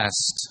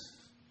 fast,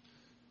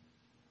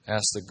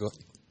 ask the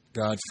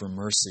God for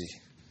mercy.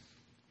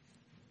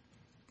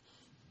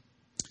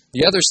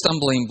 The other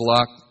stumbling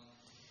block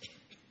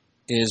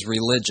is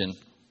religion.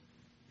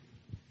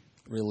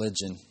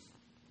 Religion.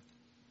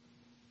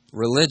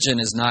 Religion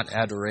is not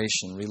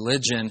adoration.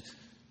 Religion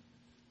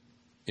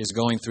is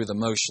going through the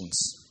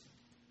motions.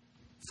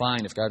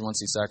 Fine, if God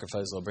wants these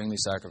sacrifices, I'll bring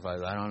these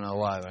sacrifices. I don't know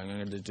why, but I'm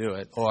going to do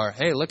it. Or,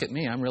 hey, look at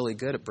me. I'm really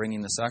good at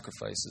bringing the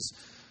sacrifices.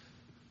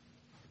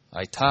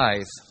 I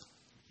tithe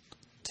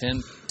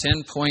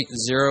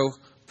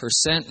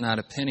 10.0%, not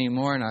a penny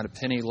more, not a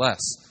penny less.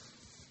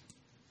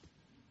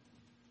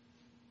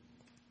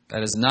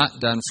 That is not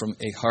done from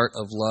a heart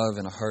of love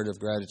and a heart of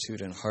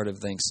gratitude and a heart of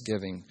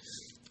thanksgiving.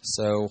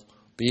 So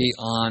be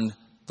on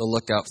the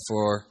lookout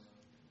for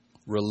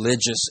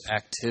religious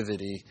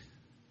activity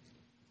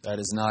that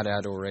is not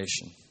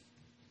adoration.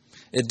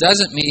 It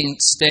doesn't mean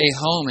stay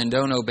home and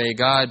don't obey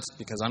God,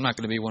 because I'm not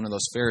going to be one of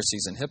those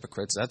Pharisees and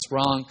hypocrites. That's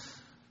wrong,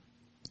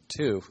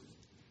 too.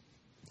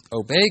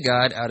 Obey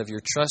God out of your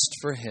trust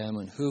for Him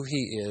and who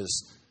He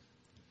is,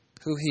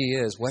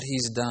 what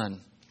He's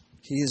done.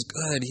 He is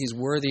good. He's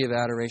worthy of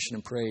adoration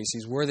and praise.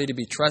 He's worthy to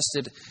be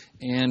trusted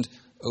and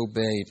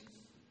obeyed.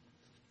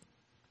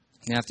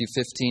 Matthew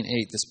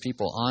 15:8, this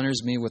people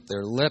honors me with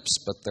their lips,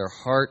 but their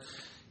heart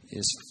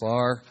is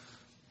far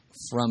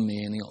from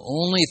me. And the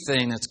only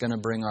thing that's going to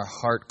bring our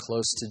heart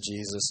close to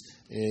Jesus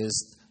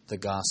is the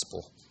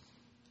gospel.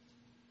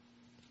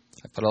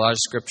 I put a lot of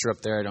scripture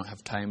up there I don't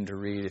have time to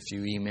read. If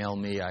you email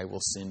me, I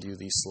will send you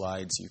these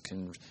slides. You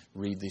can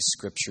read these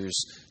scriptures,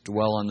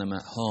 dwell on them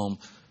at home.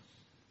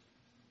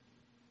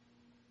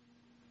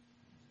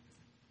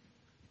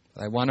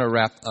 I want to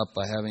wrap up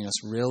by having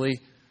us really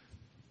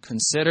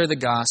consider the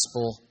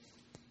gospel,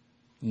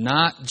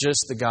 not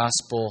just the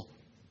gospel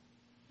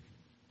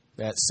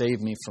that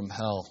saved me from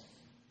hell.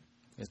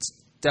 It's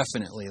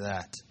definitely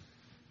that.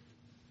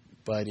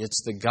 But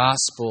it's the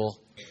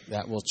gospel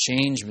that will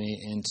change me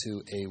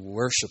into a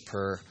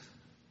worshiper,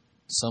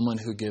 someone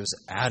who gives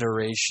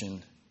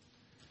adoration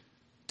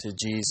to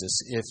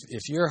Jesus.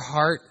 If your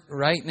heart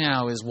right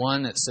now is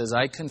one that says,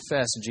 I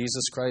confess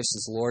Jesus Christ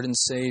as Lord and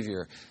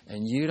Savior,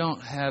 and you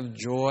don't have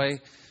joy,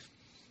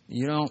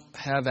 you don't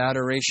have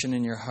adoration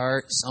in your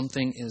heart,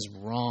 something is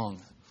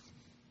wrong.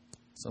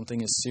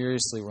 Something is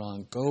seriously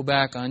wrong. Go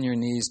back on your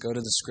knees, go to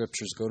the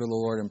Scriptures, go to the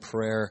Lord in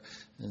prayer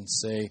and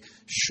say,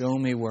 show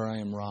me where I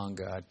am wrong,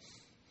 God.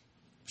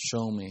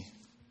 Show me.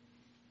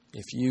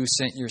 If you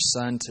sent your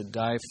Son to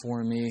die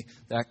for me,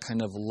 that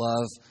kind of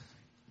love,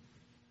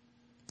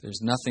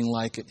 there's nothing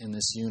like it in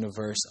this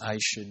universe. I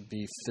should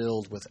be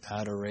filled with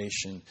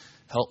adoration.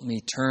 Help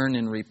me turn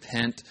and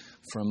repent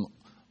from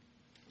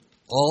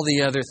all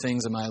the other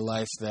things in my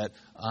life that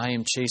I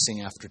am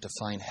chasing after to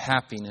find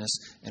happiness,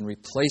 and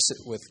replace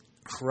it with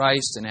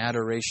Christ and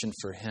adoration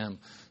for Him,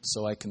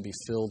 so I can be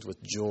filled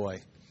with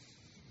joy.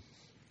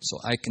 So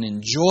I can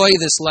enjoy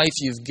this life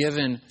you've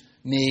given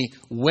me,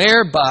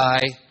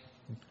 whereby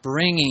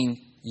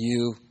bringing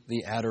you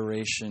the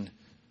adoration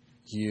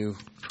you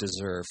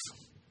deserve.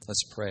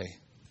 Let's pray.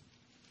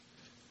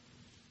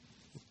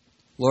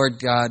 Lord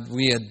God,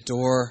 we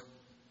adore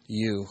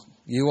You.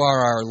 You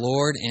are our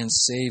Lord and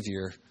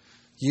Savior.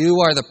 You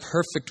are the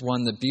perfect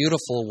one, the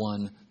beautiful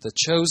one, the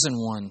chosen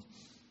one.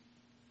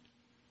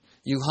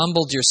 You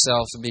humbled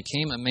yourself and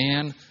became a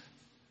man,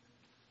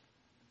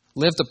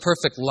 lived a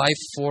perfect life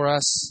for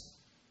us,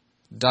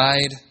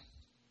 died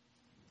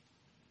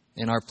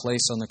in our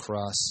place on the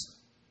cross,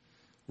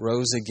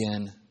 rose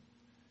again,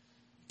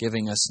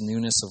 giving us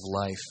newness of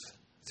life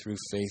through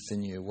faith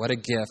in You. What a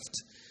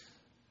gift.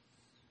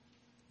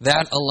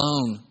 That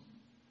alone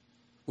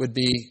would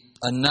be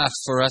enough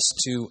for us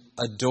to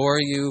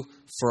adore You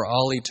for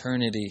all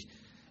eternity,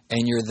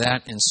 and You're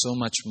that and so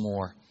much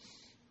more.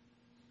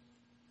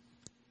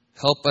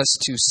 Help us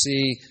to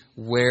see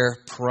where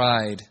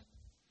pride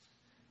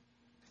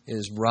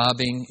is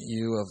robbing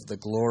You of the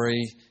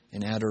glory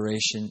and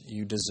adoration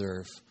you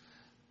deserve.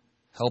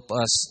 Help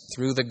us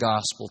through the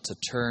gospel to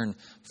turn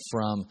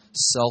from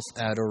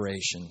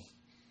self-adoration,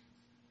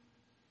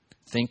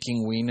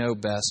 thinking we know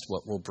best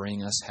what will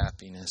bring us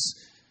happiness.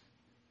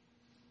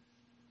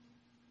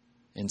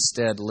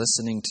 Instead,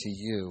 listening to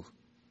you,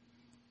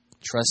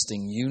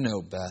 trusting you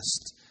know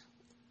best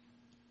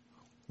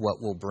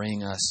what will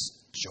bring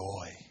us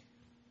joy,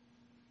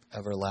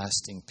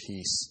 everlasting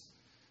peace,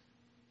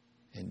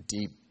 and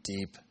deep,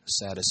 deep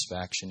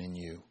satisfaction in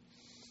you.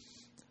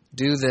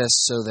 Do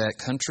this so that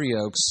Country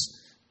Oaks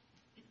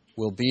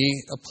will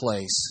be a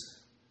place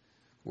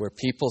where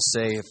people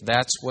say, if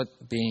that's what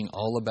being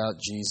all about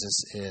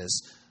Jesus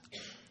is,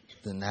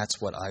 then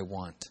that's what I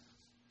want.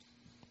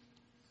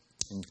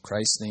 In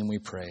Christ's name we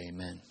pray,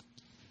 amen.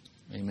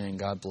 Amen.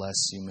 God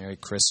bless you. Merry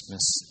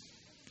Christmas.